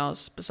anything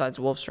else besides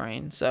Wolf's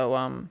Rain, so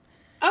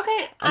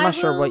okay, I'm not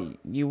sure what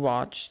you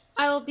watched.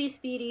 I will be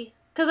speedy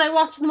because I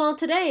watched them all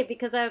today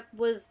because I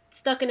was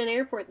stuck in an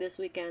airport this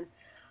weekend.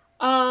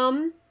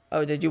 Oh,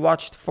 did you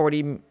watch the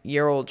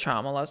 40-year-old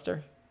child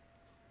molester?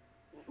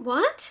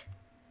 What?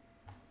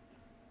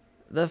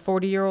 The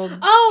 40-year-old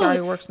guy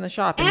who works in the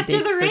shop and After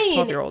dates the the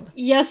rain. 12-year-old.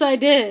 Yes, I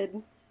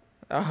did.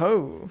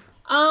 Oh.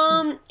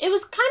 It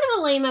was kind of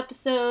a lame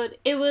episode.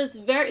 It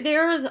was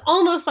there was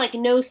almost like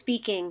no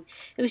speaking.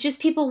 It was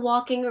just people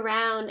walking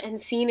around and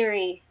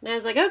scenery. And I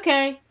was like,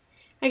 okay,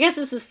 I guess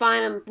this is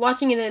fine. I'm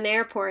watching it in an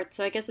airport,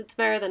 so I guess it's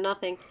better than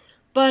nothing.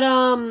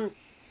 But,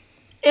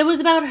 it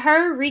was about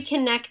her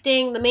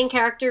reconnecting, the main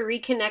character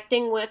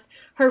reconnecting with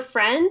her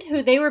friend,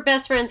 who they were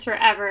best friends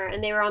forever,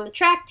 and they were on the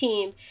track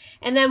team.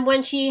 And then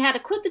when she had to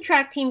quit the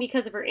track team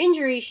because of her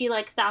injury, she,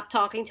 like, stopped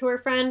talking to her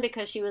friend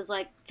because she was,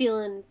 like,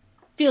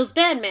 feels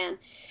bad, man.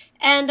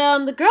 And,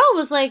 the girl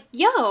was like,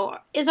 yo,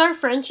 is our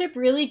friendship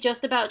really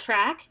just about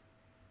track?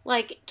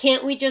 Like,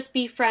 can't we just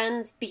be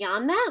friends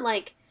beyond that?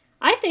 Like,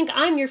 I think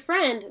I'm your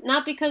friend,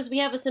 not because we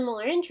have a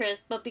similar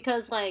interest, but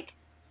because, like,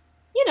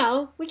 you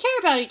know, we care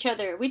about each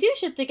other. We do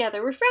shit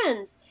together. We're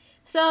friends.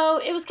 So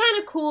it was kind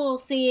of cool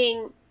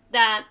seeing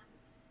that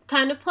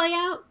kind of play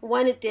out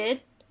when it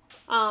did.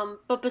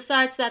 But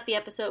besides that, the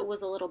episode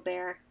was a little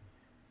bare.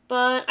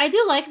 But I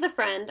do like the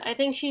friend. I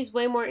think she's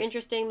way more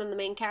interesting than the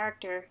main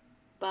character.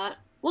 But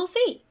we'll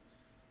see.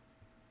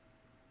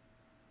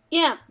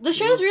 Yeah, the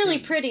show's really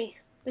pretty.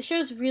 The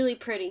show's really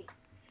pretty.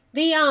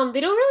 They don't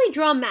really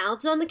draw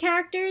mouths on the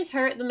characters.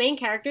 The main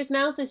character's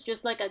mouth is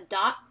just like a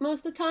dot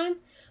most of the time.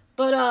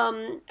 But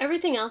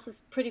everything else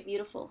is pretty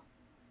beautiful.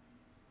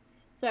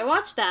 So I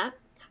watched that.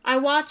 I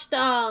watched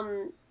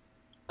A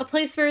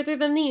Place Further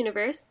Than the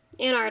Universe,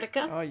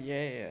 Antarctica. Oh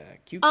yeah,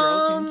 cute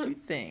girls doing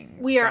cute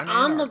things. We are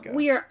on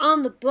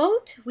the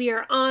boat. We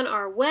are on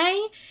our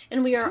way,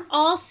 and we are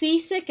all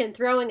seasick and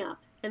throwing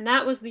up. And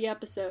that was the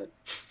episode.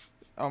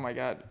 Oh my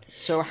god!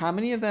 So how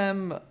many of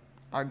them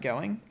are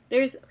going?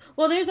 There's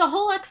a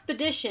whole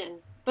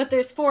expedition, but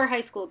there's 4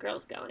 high school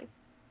girls going.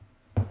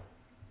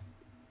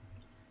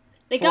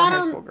 They 4 high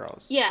school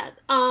girls. Yeah.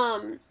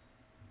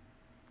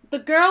 The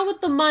girl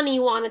with the money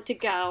wanted to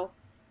go,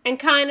 and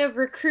kind of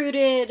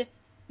recruited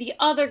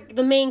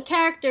the main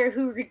character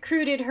who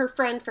recruited her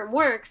friend from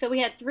work. So we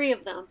had 3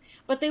 of them,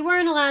 but they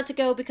weren't allowed to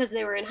go because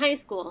they were in high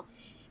school.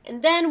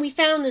 And then we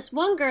found this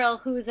one girl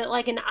who's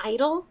like an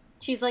idol.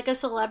 She's like a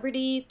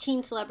celebrity,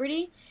 teen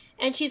celebrity,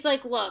 and she's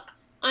like, "Look,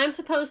 I'm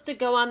supposed to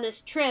go on this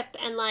trip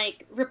and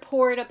like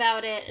report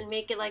about it and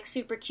make it like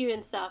super cute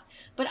and stuff,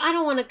 but I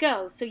don't want to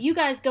go, so you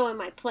guys go in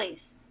my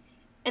place."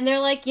 And they're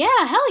like,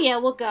 "Yeah, hell yeah,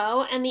 we'll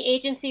go." And the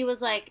agency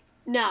was like,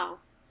 "No,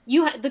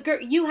 you have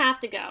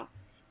to go."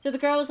 So the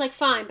girl was like,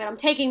 "Fine, but I'm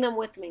taking them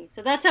with me."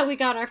 So that's how we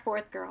got our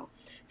 4th girl.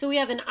 So we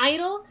have an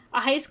idol,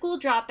 a high school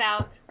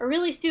dropout, a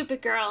really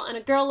stupid girl, and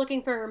a girl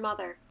looking for her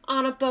mother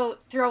on a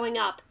boat throwing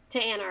up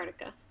to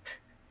Antarctica.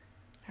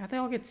 How'd they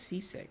all get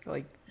seasick?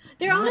 Like,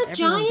 they're on a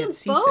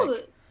giant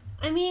boat.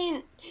 I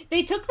mean,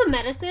 they took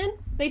medicine,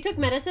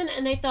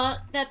 and they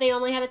thought that they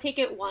only had to take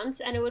it once,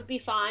 and it would be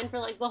fine for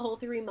like the whole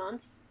 3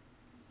 months.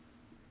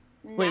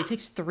 No. Wait, it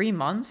takes 3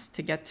 months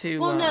to get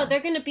to... Well, no, they're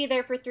going to be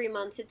there for 3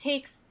 months. It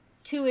takes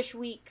 2-ish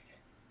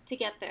weeks to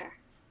get there.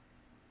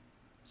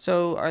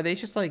 So, are they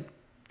just, like,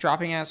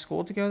 dropping out of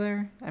school to go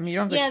there? I mean, you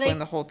don't have to explain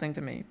the whole thing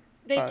to me.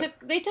 They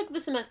took the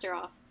semester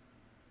off.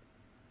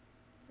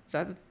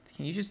 Can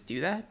you just do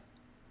that?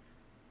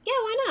 Yeah,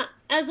 why not?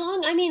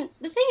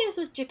 The thing is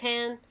with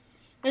Japan,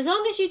 as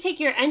long as you take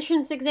your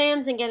entrance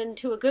exams and get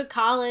into a good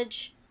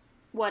college,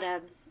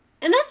 whatevs.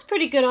 And that's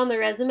pretty good on the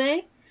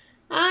resume.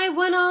 I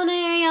went on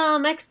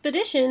a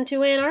expedition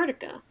to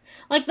Antarctica.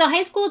 Like, the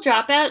high school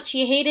dropout,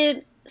 she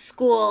hated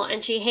school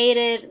and she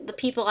hated the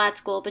people at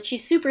school, but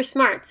she's super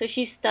smart, so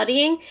she's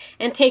studying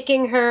and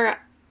taking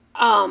her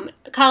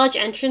college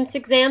entrance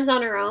exams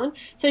on her own,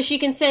 so she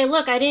can say,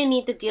 "Look, I didn't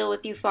need to deal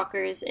with you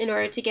fuckers in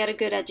order to get a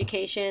good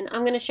education.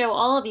 I'm going to show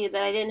all of you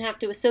that I didn't have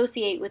to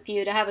associate with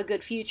you to have a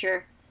good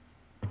future."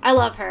 I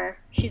love her.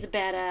 She's a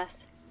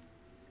badass.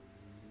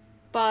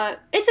 But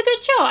it's a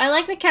good show. I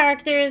like the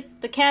characters.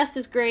 The cast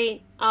is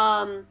great.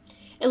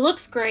 It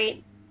looks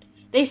great.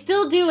 They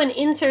still do an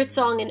insert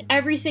song in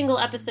every single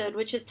episode,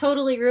 which has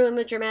totally ruined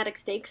the dramatic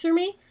stakes for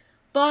me.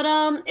 But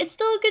it's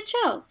still a good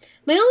show.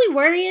 My only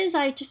worry is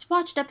I just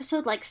watched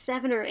episode like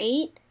 7 or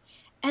 8,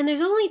 and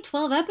there's only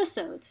 12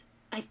 episodes,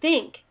 I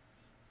think.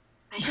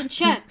 I should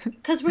check,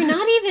 because we're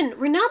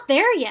not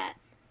there yet.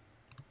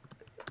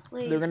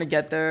 Please. They're gonna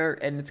get there,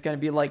 and it's gonna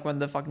be like when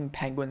the fucking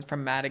penguins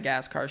from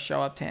Madagascar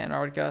show up to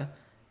Antarctica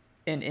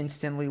and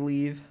instantly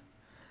leave.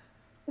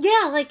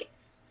 Yeah, like,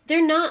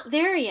 they're not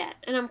there yet,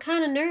 and I'm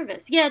kind of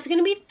nervous. Yeah, it's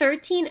gonna be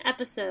 13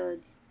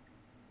 episodes.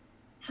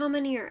 How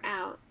many are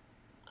out?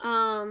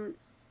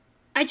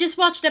 I just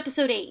watched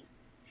episode 8.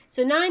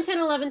 So 9, 10,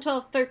 11,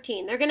 12,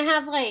 13. They're gonna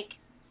have like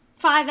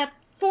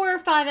 4 or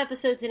 5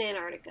 episodes in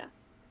Antarctica.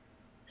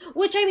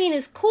 Which, I mean,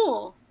 is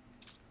cool.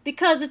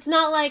 Because it's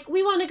not like,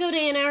 we want to go to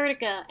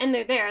Antarctica, and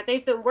they're there.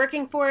 They've been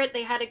working for it.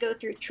 They had to go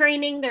through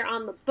training. They're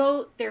on the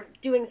boat. They're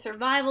doing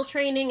survival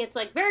training. It's,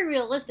 like, very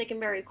realistic and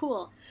very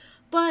cool.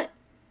 But,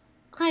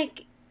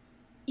 like,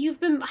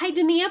 you've been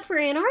hyping me up for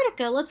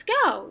Antarctica. Let's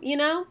go, you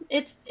know?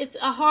 It's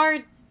a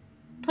hard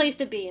place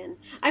to be in.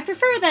 I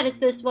prefer that it's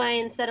this way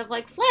instead of,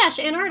 like, Flash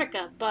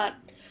Antarctica. But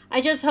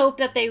I just hope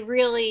that they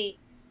really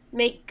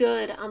make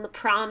good on the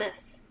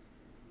promise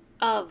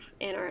of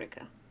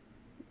Antarctica.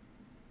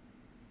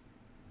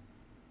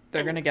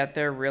 They're going to get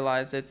there,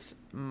 realize it's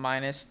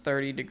minus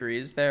 30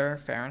 degrees there,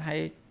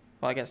 Fahrenheit.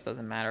 Well, I guess it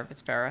doesn't matter if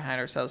it's Fahrenheit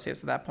or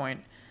Celsius at that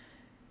point.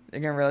 They're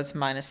going to realize it's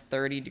minus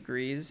 30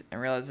 degrees and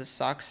realize this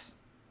sucks,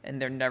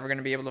 and they're never going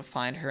to be able to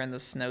find her in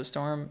the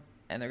snowstorm,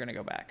 and they're going to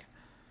go back.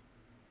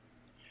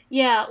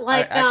 Yeah,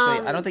 like...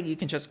 I don't think you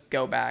can just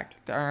go back.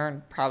 There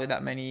aren't probably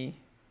that many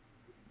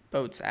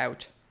boats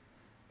out.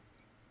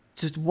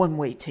 Just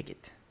one-way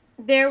ticket.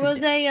 There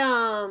was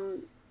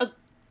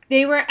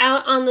they were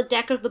out on the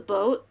deck of the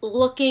boat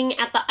looking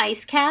at the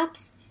ice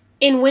caps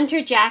in winter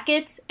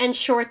jackets and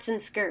shorts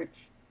and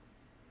skirts.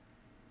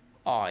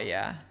 Oh,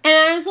 yeah. And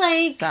I was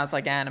like... Sounds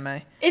like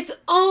anime. It's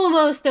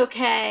almost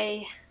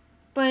okay,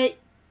 but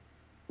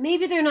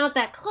maybe they're not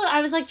that close.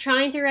 I was like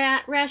trying to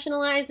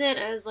rationalize it.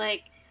 I was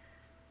like,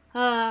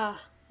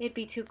 it'd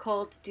be too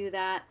cold to do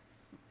that.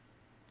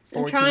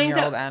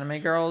 14-year-old anime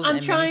girls in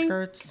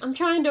miniskirts? I'm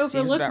trying to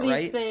overlook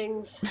these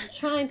things. I'm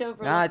trying to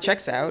overlook Nah, it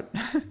checks out.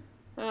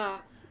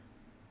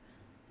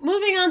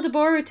 Moving on to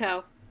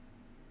Boruto.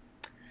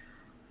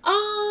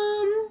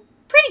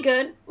 Pretty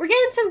good. We're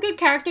getting some good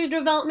character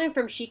development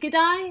from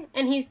Shikadai,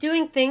 and he's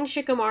doing things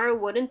Shikamaru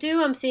wouldn't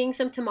do. I'm seeing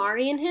some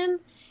Tamari in him,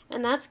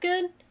 and that's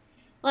good.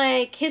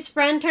 Like, his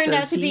friend turned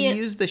out Does to be he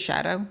use the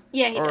shadow?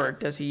 Yeah, he or does.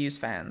 does he use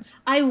fans?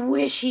 I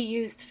wish he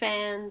used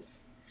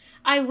fans.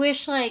 I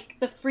wish, like,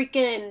 the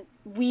freaking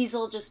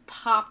weasel just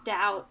popped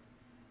out.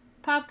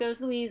 Pop goes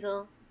the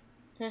weasel.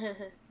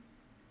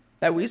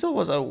 That weasel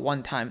was a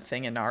one-time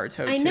thing in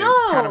Naruto, I too. know!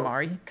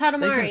 Katamari.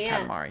 Katamari, His name's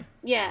yeah. Katamari.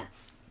 Yeah,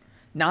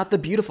 Not the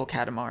beautiful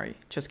Katamari,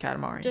 just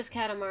Katamari. just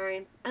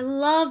Katamari. I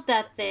love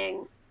that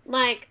thing.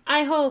 Like,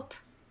 I hope.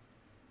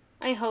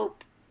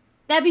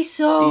 That'd be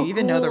so Do you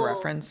even know the cool.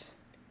 reference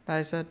that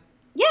I said?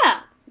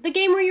 Yeah, the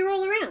game where you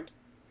roll around.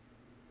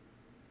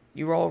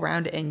 You roll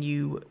around and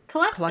you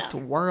Collect collect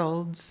stuff.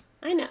 worlds.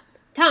 I know.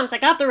 Thomas, I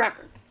got the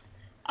reference.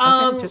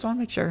 Okay, just want to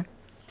make sure.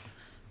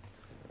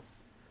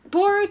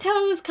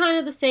 Boruto's kind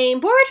of the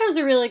same. Boruto's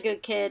a really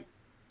good kid,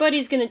 but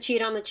he's gonna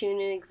cheat on the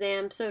Chunin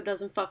exam, so it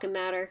doesn't fucking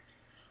matter.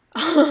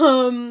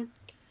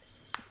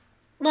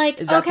 Like,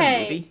 Is that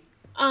okay. the movie?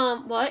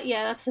 What?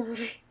 Yeah, that's the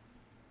movie.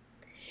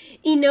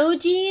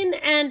 Inojin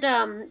and,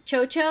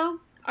 Chocho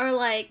are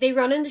like, they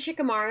run into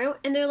Shikamaru,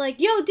 and they're like,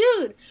 yo,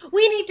 dude,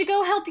 we need to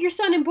go help your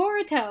son in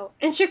Boruto.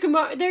 And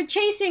Shikamaru, they're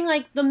chasing,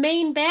 like, the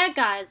main bad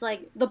guys,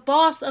 like, the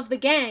boss of the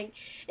gang.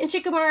 And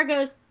Shikamaru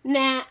goes,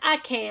 nah, I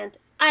can't.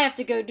 I have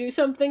to go do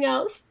something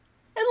else.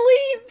 And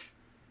leaves.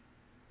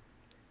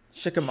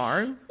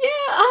 Shikamaru?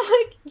 Yeah, I'm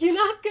like, you're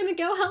not gonna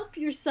go help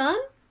your son?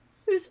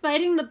 Who's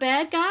fighting the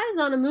bad guys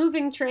on a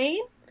moving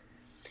train?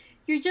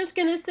 You're just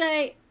gonna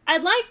say,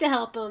 I'd like to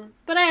help him,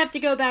 but I have to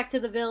go back to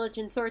the village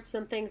and sort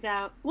some things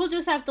out. We'll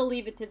just have to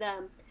leave it to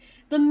them.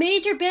 The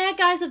major bad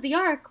guys of the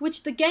arc,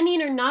 which the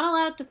Genin are not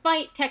allowed to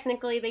fight,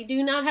 technically, they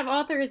do not have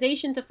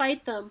authorization to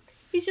fight them.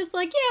 He's just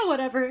like, yeah,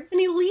 whatever, and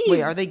he leaves.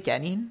 Wait, are they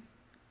Genin?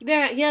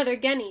 They're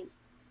Genin.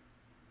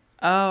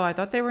 Oh, I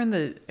thought they were in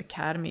the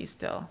academy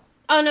still.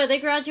 Oh no, they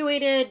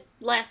graduated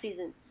last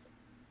season.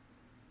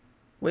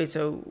 Wait,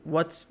 so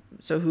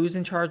who's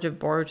in charge of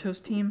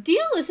Boruto's team? Do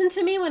you listen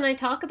to me when I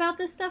talk about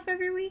this stuff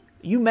every week?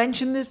 You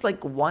mentioned this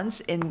like once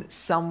in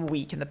some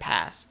week in the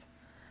past.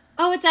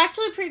 Oh, it's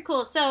actually pretty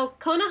cool. So,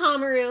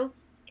 Konohamaru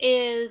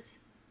is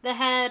the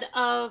head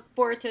of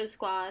Boruto's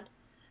squad.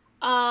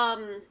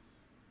 Oh,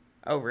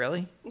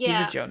 really?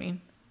 Yeah. He's a Jonin.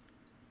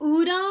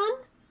 Udon?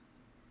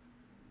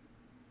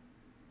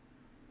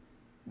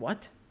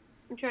 What?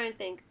 I'm trying to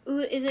think.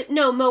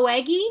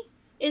 Moegi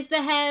is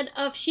the head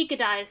of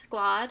Shikadai's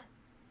squad.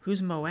 Who's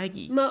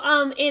Moegi?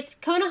 It's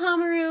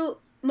Konohamaru,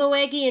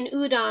 Moegi, and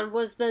Udon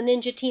was the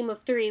ninja team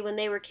of 3 when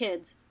they were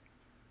kids.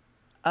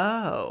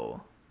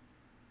 Oh.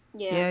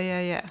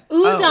 Yeah.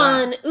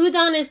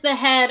 Udon is the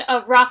head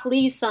of Rock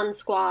Lee's son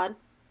squad.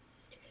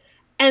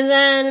 And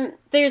then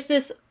there's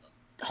this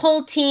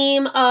whole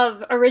team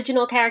of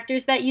original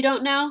characters that you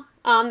don't know.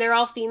 They're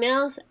all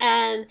females,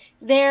 and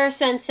their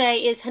sensei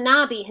is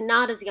Hanabi,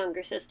 Hinata's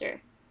younger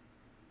sister.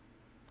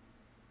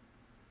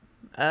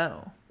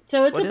 Oh.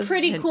 So it's a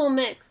pretty cool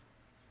mix.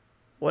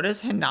 What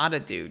does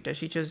Hinata do? Does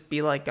she just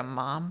be like a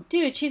mom?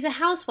 Dude, she's a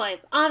housewife,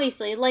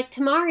 obviously. Like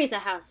Tamari's a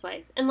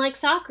housewife, and like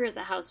Sakura's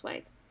a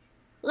housewife.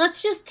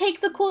 Let's just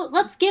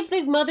let's give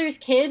the mothers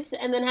kids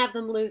and then have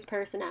them lose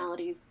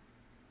personalities.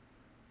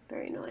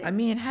 Very annoying. I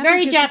mean, having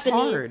very kids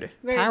Japanese. is hard.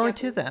 Very Power Japanese.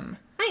 to them.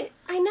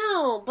 I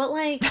know, but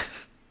like,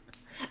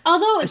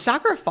 although it's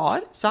Sakura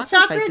fought.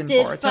 Sakura fights in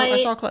did Boruto. fight.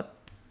 I saw a clip.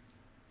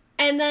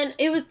 And then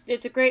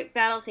it's a great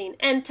battle scene.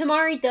 And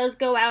Tamari does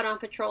go out on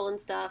patrol and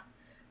stuff.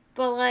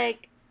 But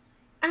like,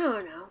 I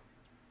don't know.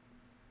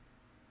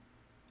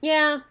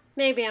 Yeah,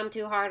 maybe I'm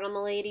too hard on the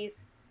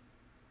ladies.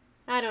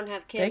 I don't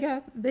have kids.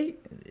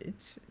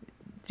 It's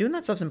doing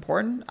that stuff's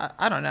important.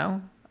 I don't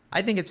know.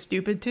 I think it's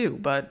stupid too,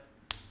 but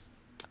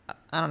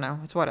I don't know.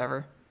 It's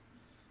whatever.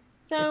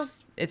 So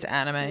it's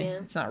anime.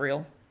 Yeah. It's not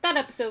real. That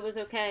episode was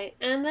okay.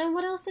 And then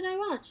what else did I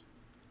watch?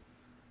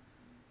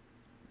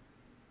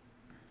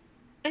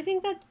 I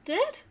think that's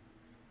it.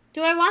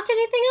 Do I watch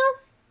anything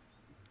else?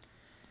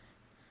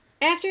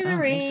 After the I don't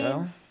Rain. think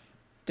so.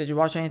 Did you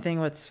watch anything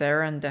with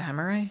Sarah and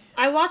Dehemere?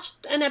 I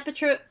watched an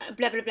episode.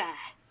 Blah blah blah.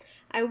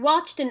 I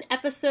watched an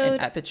episode. An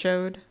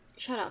episode?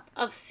 Shut up.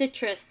 Of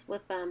Citrus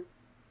with them.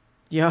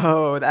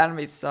 Yo, the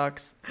anime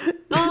sucks.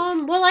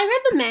 Well, I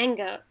read the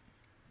manga.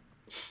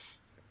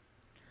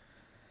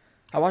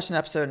 I watched an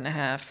episode and a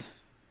half.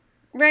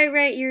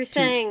 Right. You're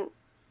saying.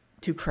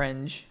 To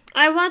cringe.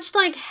 I watched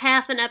like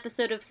half an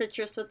episode of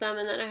Citrus with them,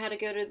 and then I had to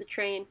go to the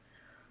train.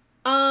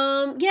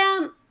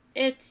 Yeah,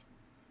 it's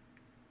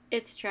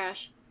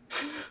trash.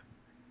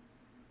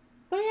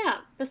 But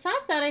yeah,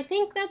 besides that, I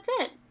think that's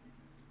it.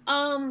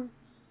 I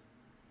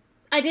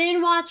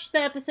didn't watch the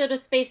episode of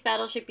Space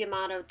Battleship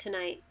Yamato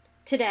today.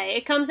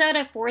 It comes out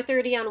at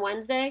 4:30 on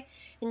Wednesday,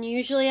 and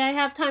usually I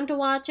have time to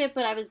watch it,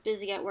 but I was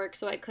busy at work,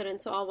 so I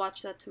couldn't, so I'll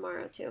watch that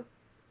tomorrow too.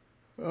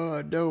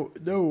 No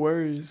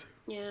worries.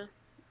 Yeah.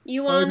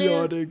 You want to...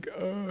 I'm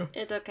yawning.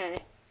 It's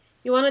okay.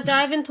 You want to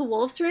dive into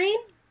Wolf's Rain?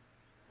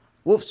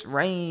 Wolf's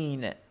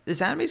Rain.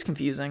 This anime is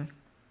confusing.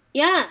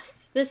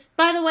 Yes. This,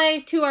 by the way,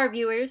 to our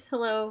viewers,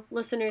 hello,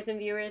 listeners and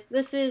viewers,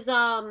 this is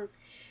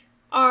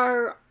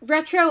our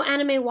retro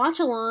anime watch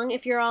along.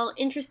 If you're all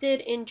interested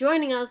in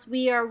joining us,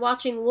 we are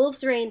watching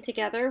Wolf's Rain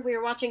together. We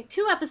are watching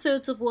 2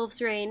 episodes of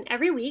Wolf's Rain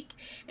every week,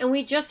 and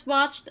we just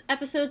watched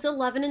episodes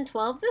 11 and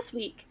 12 this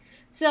week.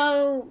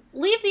 So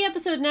leave the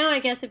episode now, I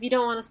guess, if you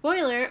don't want a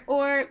spoiler,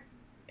 or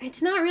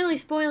it's not really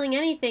spoiling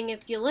anything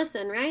if you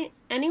listen, right?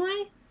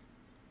 Anyway?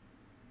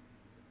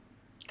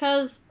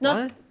 Because,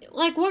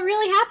 what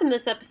really happened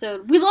this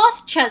episode? We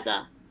lost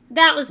Cheza.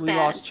 That was bad. We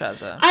lost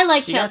Cheza. I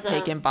like she Cheza. She got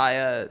taken by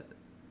a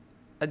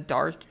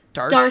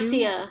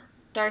Darcia.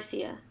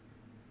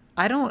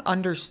 I don't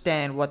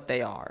understand what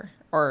they are,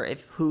 or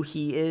who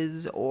he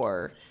is,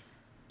 or...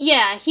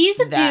 Yeah, he's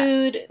a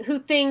dude who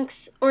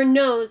thinks or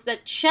knows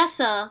that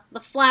Cheza, the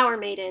Flower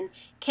Maiden,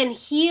 can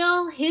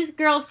heal his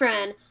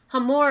girlfriend,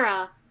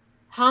 Hamina,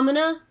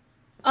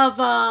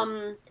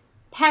 of,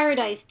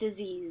 Paradise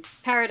disease,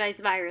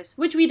 Paradise virus,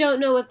 which we don't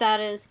know what that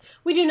is.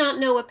 We do not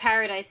know what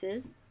Paradise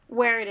is,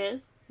 where it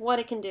is, what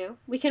it can do.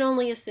 We can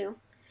only assume.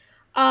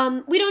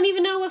 We don't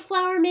even know what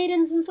flower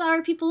maidens and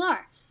flower people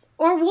are.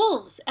 Or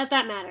wolves, at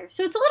that matter.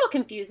 So it's a little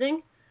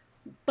confusing.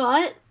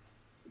 But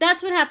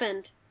that's what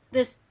happened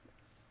this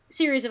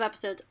series of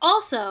episodes.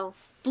 Also,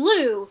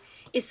 Blue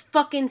is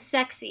fucking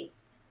sexy.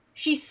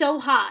 She's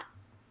so hot.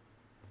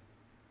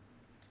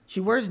 She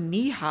wears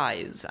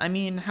knee-highs. I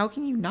mean, how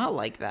can you not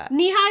like that?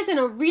 Knee-highs and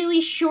a really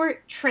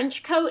short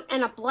trench coat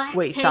and a black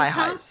tank top.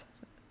 Thigh-highs.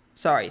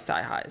 Sorry,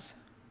 thigh-highs.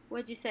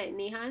 What'd you say,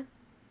 knee-highs?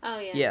 Oh,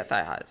 yeah. Yeah,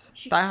 thigh-highs.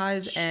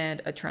 Thigh-highs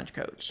and a trench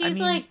coat.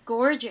 She's,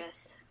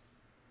 gorgeous.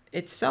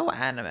 It's so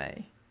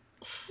anime.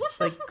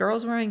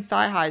 Girls wearing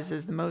thigh-highs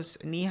is the most...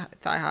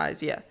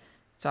 Thigh-highs, yeah.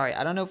 Sorry,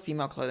 I don't know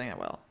female clothing that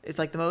well. It's,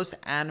 the most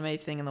anime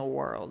thing in the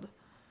world.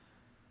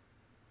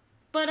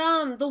 But,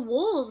 the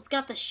wolves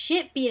got the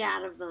shit beat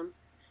out of them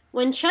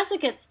when Cheza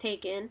gets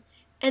taken,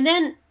 and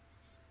then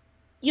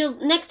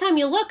next time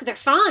you look, they're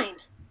fine.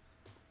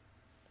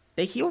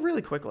 They heal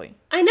really quickly.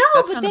 I know,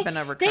 That's but kind of been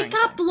a recurring they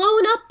got thing.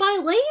 blown up by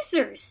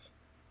lasers.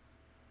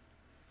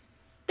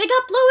 They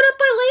got blown up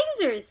by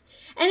lasers.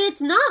 And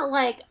it's not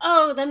like,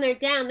 oh, then they're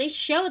down. They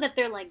show that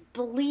they're,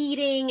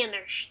 bleeding and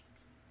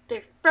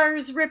their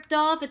fur's ripped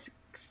off. It's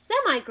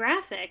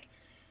semi-graphic.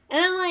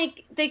 And then,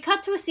 they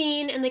cut to a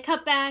scene and they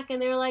cut back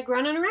and they're,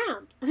 running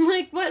around. I'm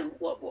like,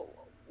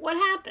 what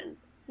happened?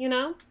 You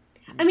know?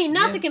 I mean,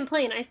 not to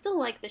complain. I still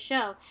like the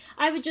show.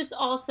 I would just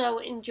also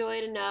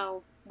enjoy to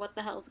know what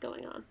the hell's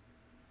going on.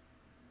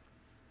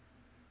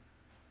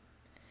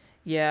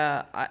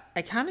 Yeah,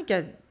 I kind of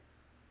get...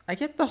 I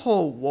get the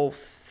whole wolf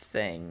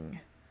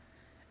thing.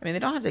 I mean, they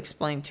don't have to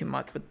explain too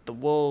much with the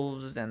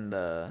wolves and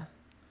the...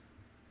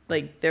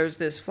 there's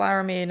this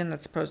flower maiden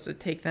that's supposed to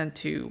take them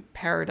to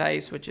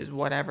paradise, which is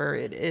whatever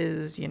it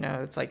is,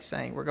 it's like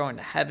saying we're going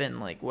to heaven.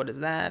 What is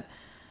that?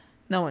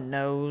 No one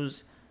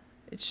knows.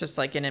 It's just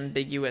an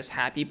ambiguous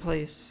happy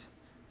place.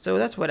 So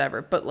that's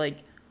whatever. But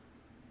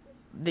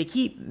they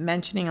keep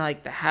mentioning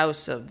the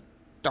house of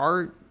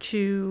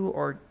Darchu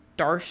or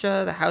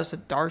Darsha, the house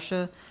of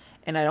Darsha,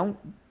 and I don't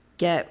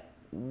get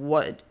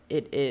what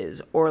it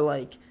is.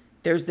 Or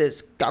there's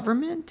this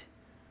government,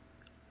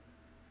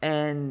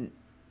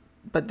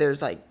 but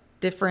there's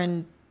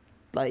different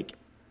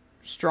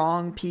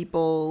strong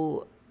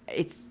people.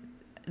 It's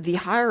the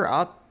higher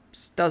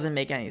ups doesn't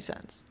make any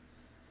sense.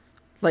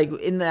 I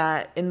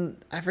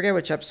forget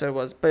which episode it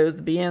was, but it was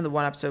the beginning of the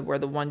one episode where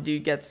the one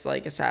dude gets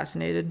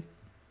assassinated.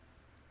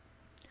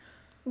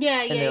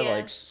 Yeah. And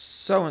they're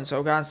so and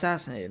so got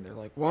assassinated. They're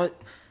like,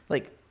 what?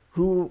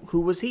 Who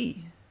was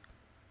he?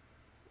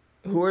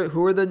 Who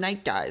are the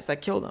night guys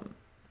that killed him?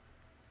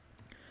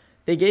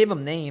 They gave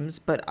them names,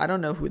 but I don't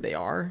know who they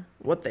are,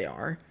 what they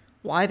are,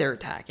 why they're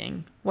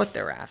attacking, what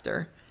they're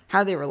after,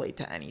 how they relate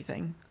to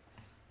anything.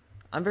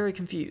 I'm very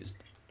confused.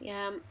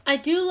 Yeah, I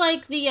do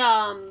like the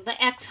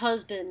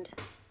ex-husband.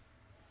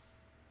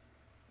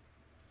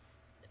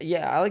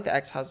 Yeah, I like the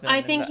ex-husband.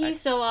 I think he's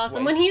so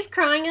awesome. When he's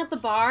crying at the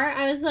bar,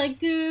 I was like,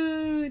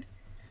 dude,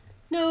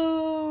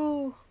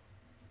 no.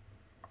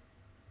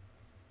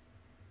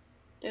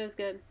 It was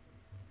good.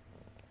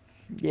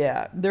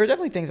 Yeah, there are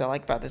definitely things I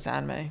like about this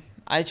anime.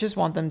 I just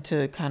want them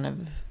to kind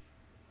of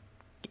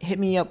hit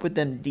me up with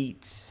them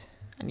deets.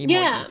 I need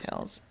more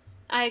details.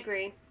 I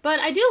agree. But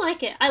I do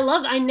like it.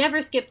 I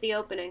never skip the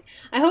opening.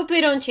 I hope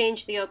they don't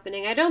change the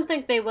opening. I don't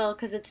think they will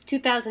because it's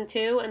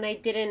 2002 and they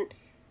didn't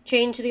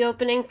change the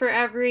opening for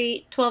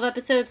every 12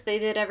 episodes. They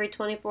did every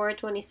 24 or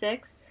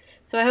 26.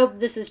 So I hope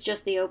this is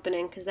just the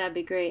opening because that'd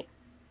be great.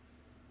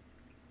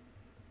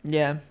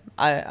 Yeah,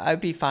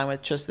 I'd be fine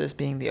with just this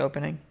being the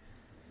opening.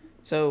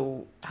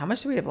 So how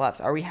much do we have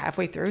left? Are we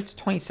halfway through? It's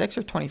 26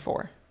 or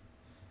 24?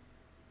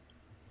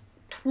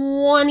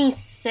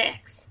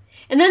 26.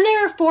 And then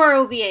there are 4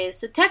 OVAs,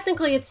 so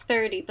technically it's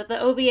 30, but the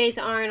OVAs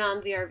aren't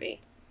on VRV,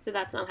 so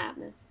that's not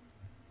happening.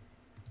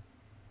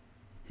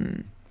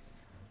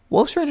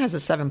 Wolf's Rain has a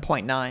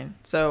 7.9,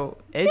 so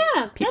people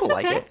that's okay.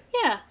 like it.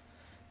 Yeah.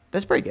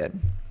 That's pretty good.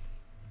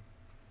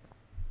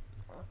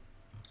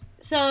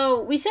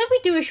 So we said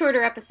we'd do a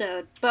shorter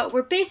episode, but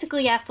we're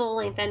basically at full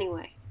length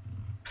anyway.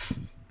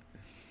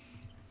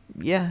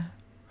 Yeah.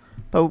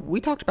 But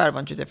we talked about a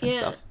bunch of different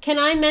stuff. Can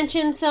I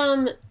mention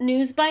some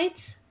news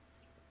bites?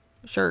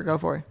 Sure, go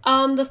for it.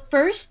 The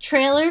first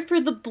trailer for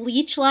the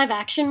Bleach live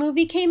action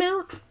movie came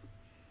out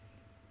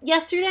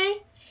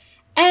yesterday,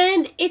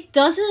 and it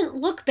doesn't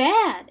look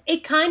bad.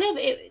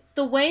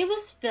 The way it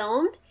was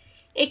filmed,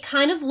 it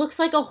kind of looks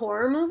like a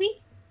horror movie,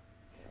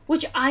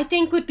 which I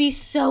think would be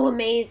so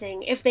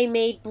amazing if they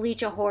made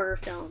Bleach a horror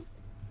film.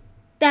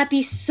 That'd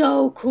be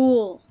so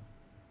cool,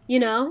 you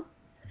know?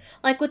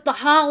 Like with the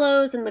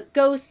hollows and the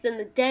ghosts and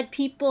the dead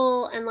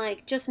people and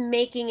like just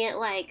making it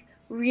like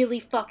really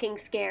fucking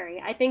scary.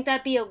 I think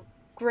that'd be a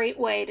great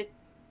way to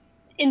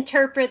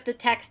interpret the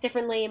text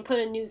differently and put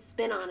a new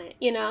spin on it,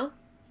 you know?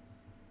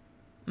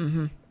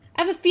 Mm-hmm.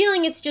 I have a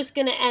feeling it's just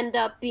gonna end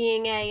up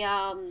being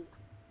a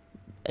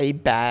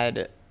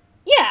bad...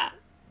 Yeah.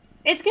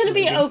 It's gonna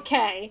movie. be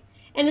okay.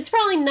 And it's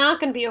probably not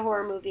gonna be a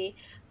horror movie.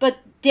 But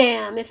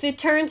damn, if it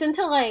turns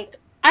into like...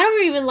 I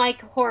don't even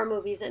like horror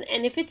movies, and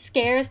if it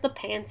scares the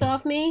pants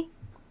off me,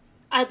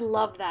 I'd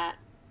love that.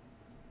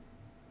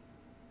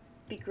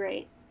 Be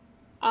great.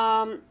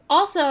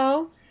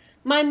 Also,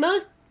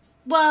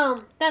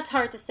 that's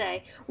hard to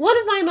say. One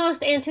of my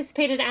most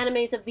anticipated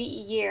animes of the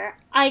year,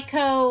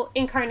 Aiko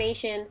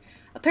Incarnation,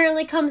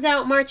 apparently comes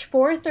out March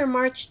 4th or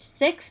March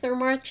 6th or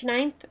March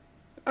 9th,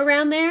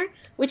 around there,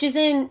 which is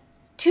in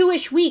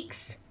 2-ish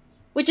weeks,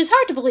 which is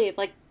hard to believe.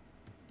 Like,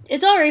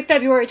 it's already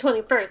February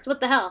 21st. What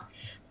the hell?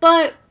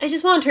 But I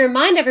just wanted to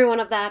remind everyone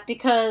of that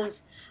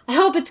because I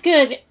hope it's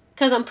good,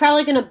 because I'm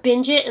probably going to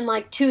binge it in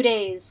like 2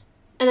 days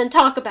and then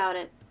talk about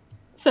it.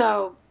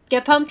 So,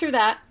 get pumped through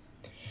that.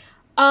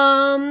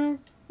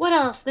 What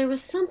else? There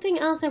was something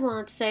else I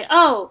wanted to say.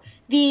 Oh,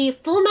 the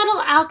Full Metal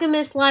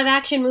Alchemist live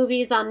action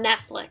movie is on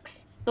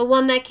Netflix. The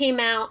one that came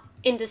out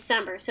in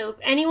December. So if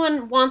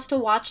anyone wants to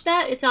watch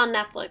that, it's on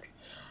Netflix.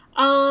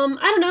 I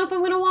don't know if I'm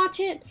going to watch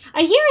it.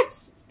 I hear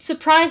it's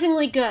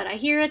surprisingly good. I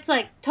hear it's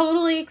like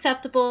totally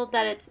acceptable,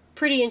 that it's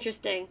pretty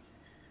interesting.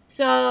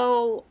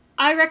 So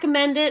I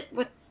recommend it.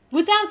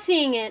 Without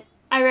seeing it,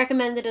 I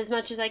recommend it as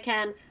much as I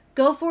can.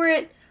 Go for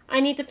it. I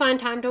need to find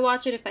time to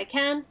watch it if I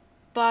can.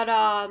 But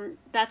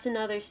that's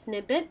another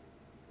snippet.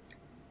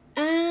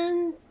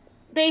 And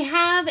they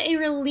have a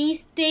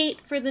release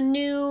date for the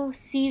new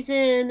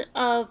season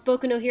of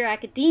Boku no Hero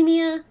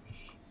Academia.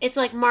 It's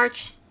like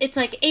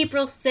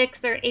April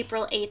 6th or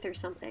April 8th or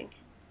something.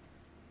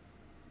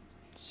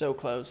 So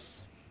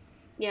close.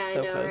 Yeah, I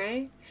know, close.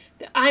 Right?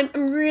 I'm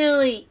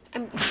really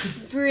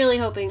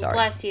hoping,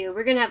 bless you.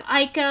 We're going to have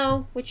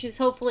Aiko, which is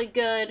hopefully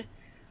good.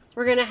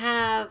 We're going to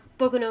have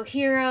Boku no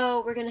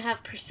Hero. We're going to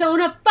have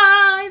Persona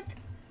 5.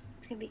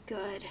 It's going to be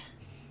good.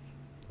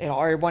 It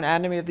already won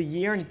Anime of the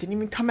Year and it didn't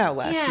even come out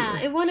last year.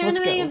 Yeah, it won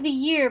Anime of the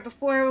Year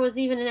before it was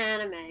even an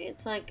anime.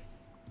 It's like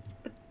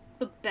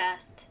the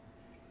best.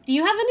 Do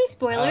you have any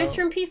spoilers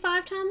from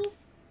P5,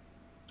 Thomas?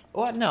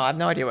 What? No, I have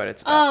no idea what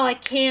it's about. Oh, I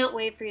can't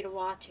wait for you to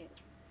watch it.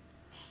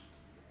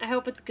 I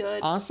hope it's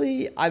good.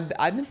 Honestly,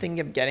 I've been thinking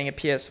of getting a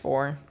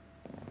PS4.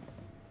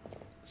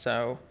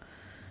 So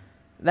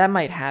that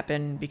might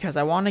happen because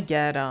I want to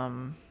get I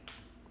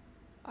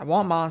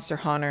want Monster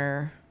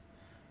Hunter.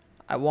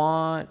 I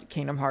want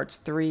Kingdom Hearts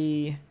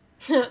 3.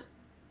 And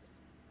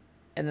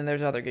then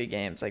there's other good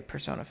games like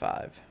Persona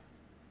 5.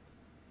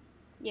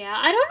 Yeah,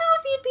 I don't know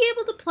if you'd be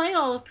able to play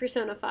all of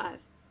Persona 5.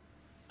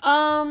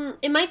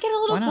 It might get a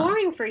little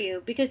boring for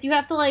you because you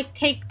have to like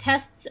take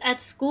tests at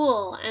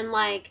school and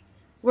like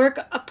work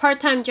a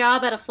part-time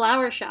job at a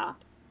flower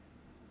shop.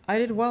 I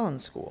did well in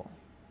school.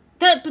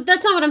 But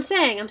that's not what I'm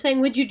saying. I'm saying,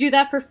 would you do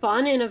that for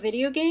fun in a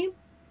video game?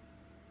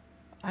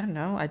 I don't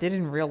know. I did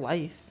in real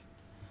life.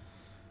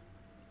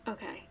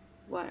 Okay,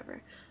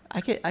 whatever.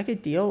 I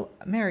could deal,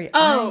 Mary.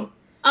 My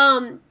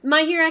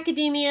Hero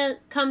Academia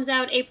comes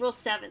out April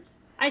 7th.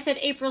 I said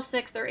April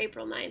 6th or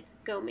April 9th.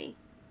 Go me.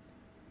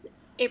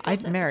 April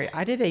 7th. Mary,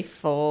 I did a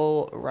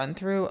full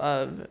run-through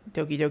of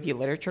Doki Doki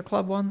Literature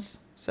Club once,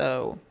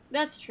 so...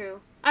 That's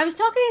true. I was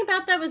talking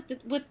about that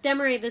with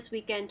Demaray this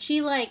weekend.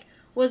 She, like,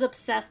 was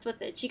obsessed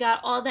with it. She got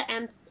all the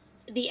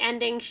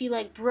ending. She,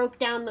 like, broke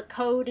down the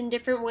code in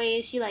different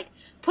ways. She, like,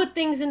 put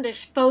things into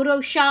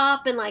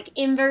Photoshop and, like,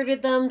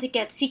 inverted them to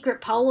get secret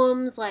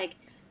poems. Like,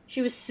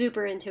 she was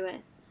super into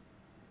it.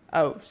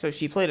 Oh, so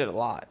she played it a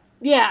lot.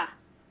 Yeah.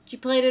 She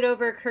played it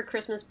over her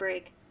Christmas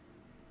break.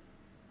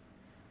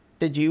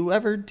 Did you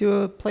ever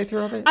do a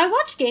playthrough of it? I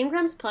watched Game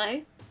Grumps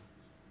play.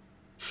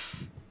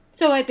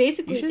 So I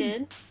basically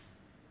did.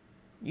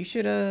 You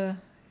should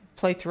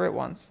play through it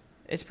once.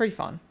 It's pretty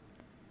fun.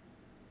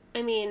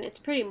 I mean, it's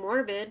pretty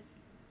morbid.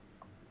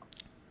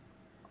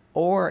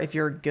 Or if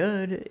you're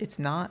good, it's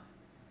not.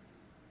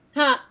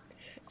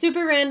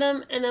 Super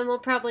random, and then we'll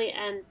probably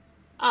end.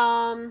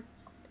 I'm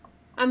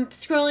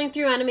scrolling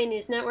through Anime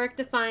News Network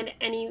to find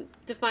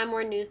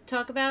more news to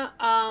talk about.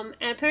 And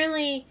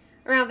apparently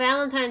around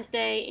Valentine's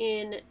Day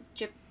in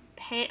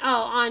Japan,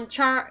 on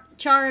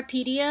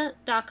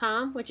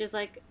Charapedia.com, which is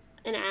like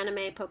an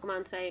anime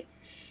Pokemon site,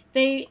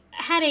 they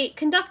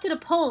conducted a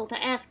poll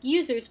to ask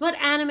users what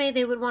anime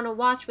they would want to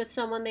watch with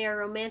someone they are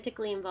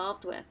romantically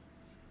involved with.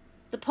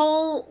 The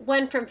poll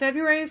went from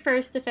February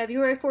 1st to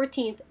February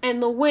 14th,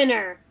 and the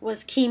winner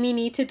was Kimi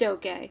ni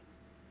Todoke.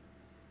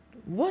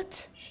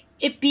 What?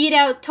 It beat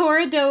out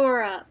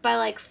Toradora by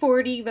like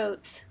 40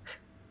 votes.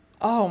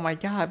 Oh my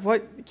god,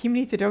 what?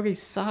 Kimi ni Todoke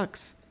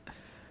sucks.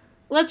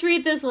 Let's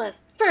read this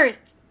list.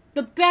 First,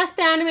 the best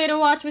anime to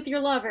watch with your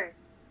lover,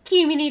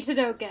 Kimi ni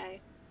Todoke.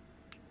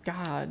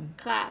 God.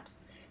 Claps.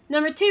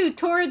 Number 2,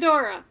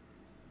 Toradora.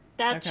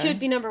 That Okay. should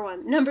be number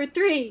 1. Number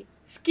 3,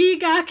 Ski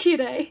ga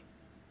Kirei.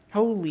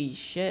 Holy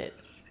shit.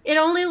 It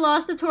only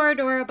lost to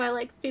Toradora by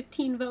like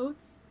 15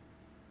 votes.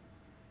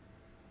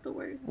 It's the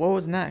worst. What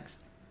was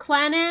next?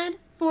 Clanad.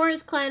 4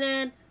 is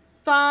Clanad.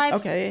 5,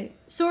 Okay.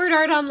 Sword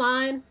Art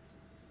Online.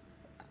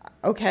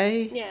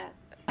 Okay. Yeah.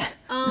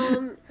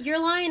 Your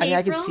Lie in I mean, April.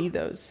 I can see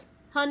those.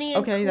 Honey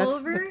and Okay,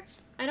 Clover. that's...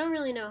 I don't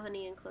really know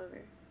Honey and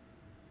Clover.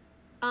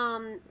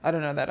 I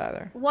don't know that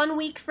either. 1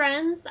 Week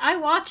Friends. I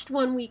watched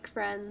 1 Week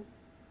Friends.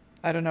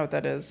 I don't know what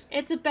that is.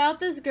 It's about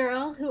this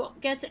girl who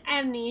gets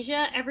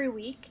amnesia every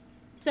week.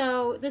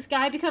 So this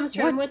guy becomes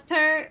friends with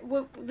her.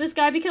 This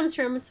guy becomes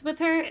friends with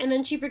her, and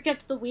then she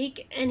forgets the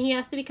week, and he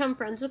has to become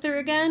friends with her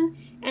again.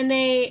 And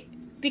they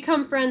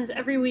become friends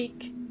every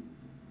week.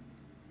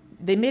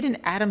 They made an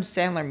Adam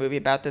Sandler movie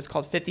about this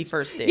called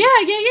 51st Dates.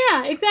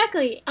 Yeah,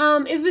 exactly.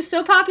 It was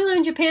so popular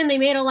in Japan, they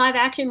made a live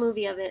action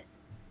movie of it.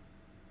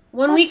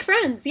 1 Week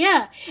Friends,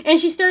 yeah. And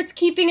she starts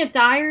keeping a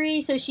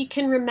diary so she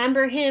can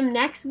remember him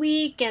next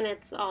week, and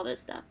it's all this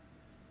stuff.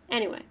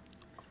 Anyway.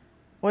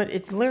 What?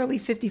 It's literally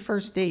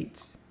 51st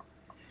Dates.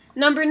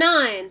 Number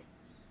 9,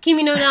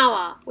 Kimi no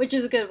Nawa, which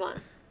is a good one.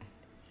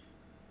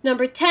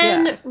 Number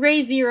 10, Yeah.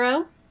 Ray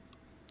Zero.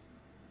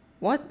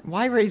 What?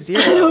 Why Ray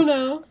Zero? I don't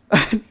know.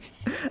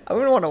 I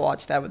wouldn't want to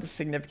watch that with a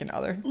significant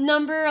other.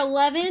 Number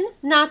 11,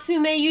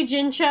 Natsume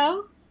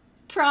Yujincho.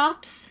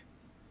 Props.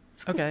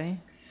 Okay.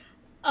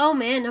 Oh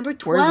man, number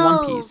 12. Where's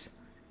One Piece?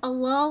 A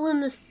Lull in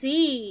the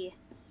Sea.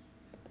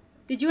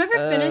 Did you ever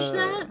finish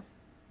that?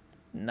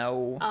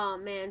 No. Oh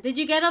man, did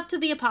you get up to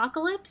the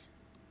apocalypse?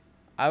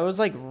 I was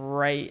like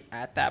right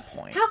at that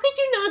point. How could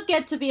you not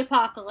get to the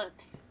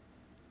apocalypse?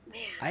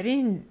 Man. I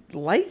didn't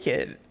like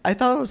it. I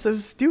thought it was so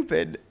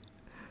stupid.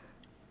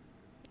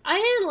 I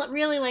didn't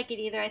really like it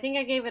either. I think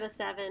I gave it a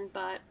 7,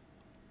 but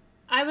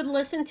I would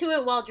listen to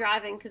it while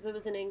driving because it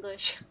was in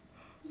English.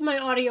 My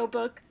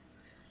audiobook.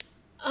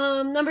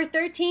 Number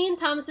 13,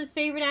 Thomas's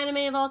favorite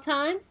anime of all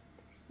time,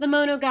 the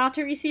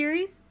Monogatari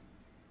series.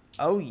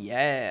 Oh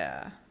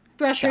yeah.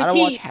 Brush your Gotta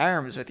teeth. watch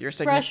harems with your Brush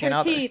significant your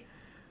other. teeth.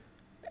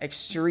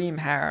 Extreme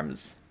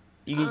harems.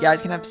 You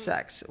guys can have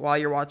sex while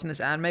you're watching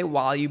this anime,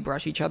 while you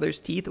brush each other's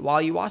teeth,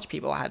 while you watch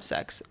people have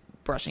sex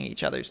brushing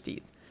each other's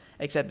teeth.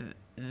 Except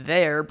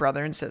they're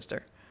brother and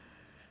sister.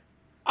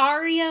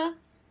 Aria.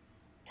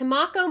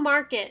 Tamako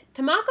Market.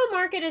 Tamako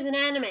Market is an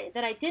anime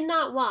that I did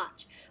not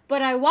watch,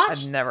 but I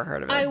watched. I've never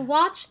heard of it. I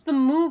watched the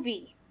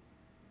movie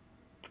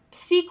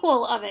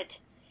sequel of it,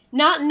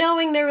 not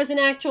knowing there was an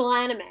actual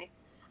anime.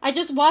 I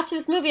just watched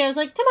this movie. I was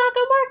like,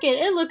 Tamako Market,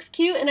 it looks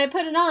cute, and I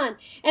put it on.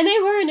 And they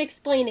weren't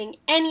explaining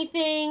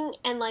anything,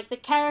 and like the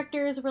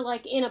characters were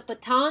like in a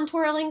baton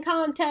twirling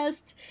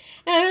contest.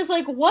 And I was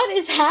like, what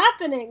is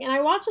happening? And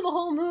I watched the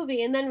whole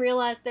movie and then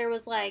realized there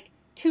was like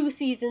 2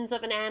 seasons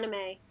of an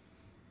anime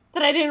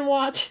that I didn't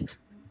watch.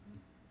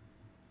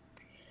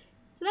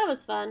 So that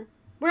was fun.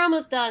 We're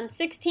almost done.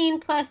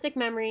 16, Plastic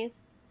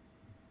Memories.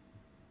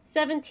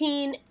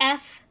 17,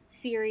 F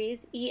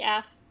series,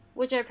 EF,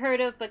 which I've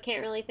heard of but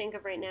can't really think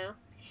of right now.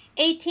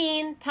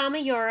 18,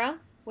 Tamayora,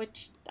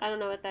 which I don't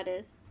know what that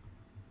is.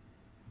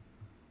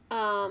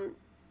 Oh,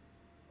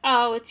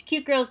 it's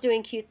cute girls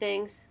doing cute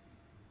things,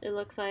 it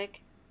looks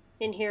like,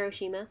 in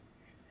Hiroshima.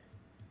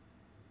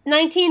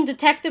 19,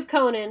 Detective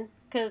Conan,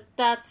 because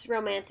that's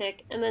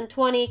romantic. And then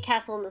 20,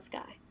 Castle in the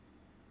Sky.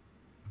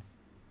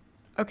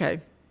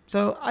 Okay,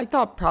 so I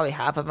thought probably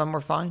half of them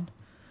were fine.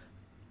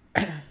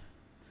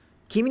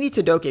 Kimi ni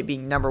Todoke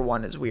being number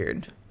 1 is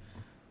weird.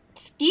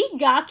 Ski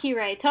ga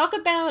Kirei. Talk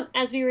about,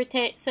 as we were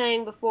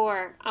saying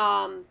before,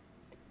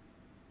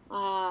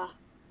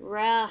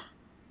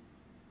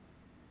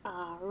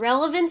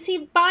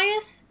 relevancy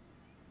bias?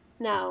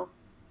 No.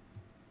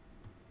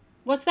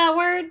 What's that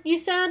word you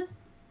said?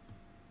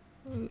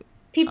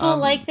 People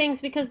like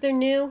things because they're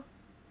new?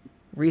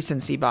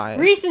 Recency bias.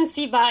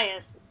 Recency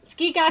bias.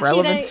 Ski ga Kirei.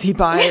 Relevancy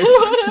bias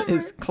Whatever.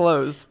 is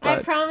close. I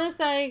But promise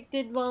I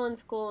did well in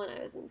school when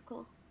I was in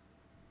school.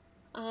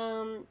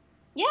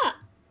 Yeah.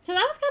 So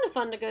that was kind of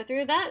fun to go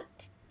through.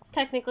 That's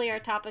technically our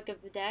topic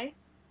of the day.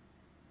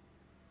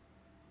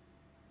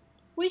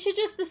 We should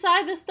just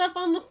decide this stuff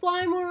on the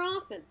fly more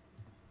often.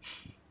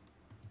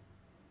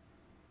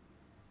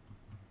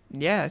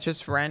 yeah,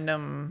 just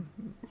random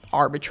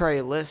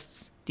arbitrary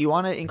lists. Do you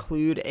want to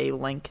include a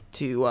link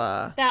to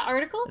That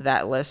article?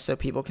 that list so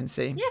people can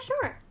see? Yeah,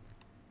 sure.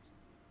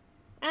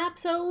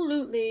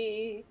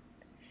 Absolutely.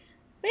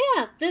 But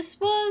yeah, this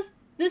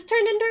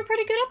turned into a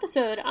pretty good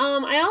episode.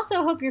 I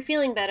also hope you're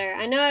feeling better.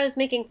 I know I was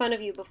making fun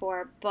of you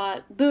before,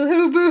 but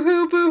boo-hoo,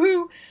 boo-hoo,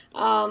 boo-hoo.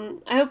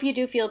 I hope you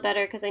do feel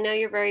better because I know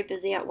you're very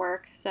busy at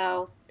work.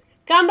 So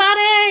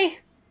Gambare!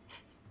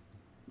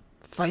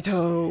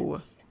 Fighto!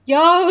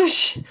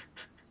 Yosh!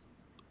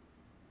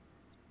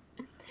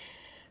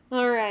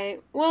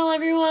 Alright, well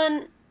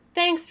everyone,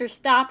 thanks for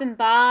stopping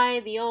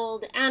by the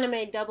old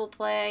Anime Double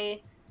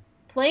Play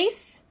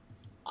place.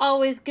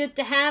 Always good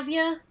to have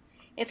you.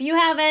 If you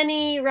have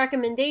any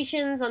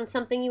recommendations on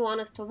something you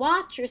want us to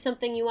watch or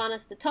something you want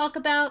us to talk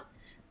about,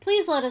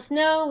 please let us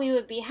know. We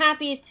would be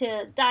happy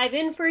to dive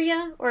in for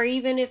you, or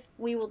even if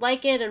we would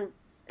like it and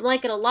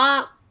like it a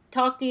lot,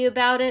 talk to you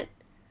about it.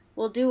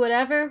 We'll do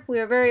whatever. We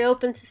are very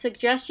open to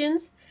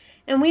suggestions,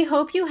 and we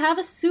hope you have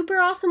a super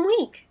awesome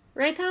week.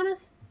 Right,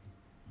 Thomas?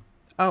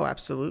 Oh,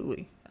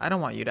 absolutely. I don't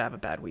want you to have a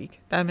bad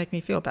week. That'd make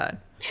me feel bad.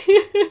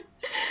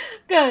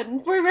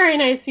 Good. We're very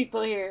nice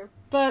people here.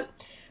 But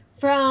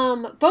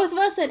from both of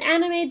us at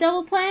Anime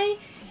Double Play,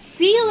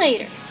 see you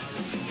later.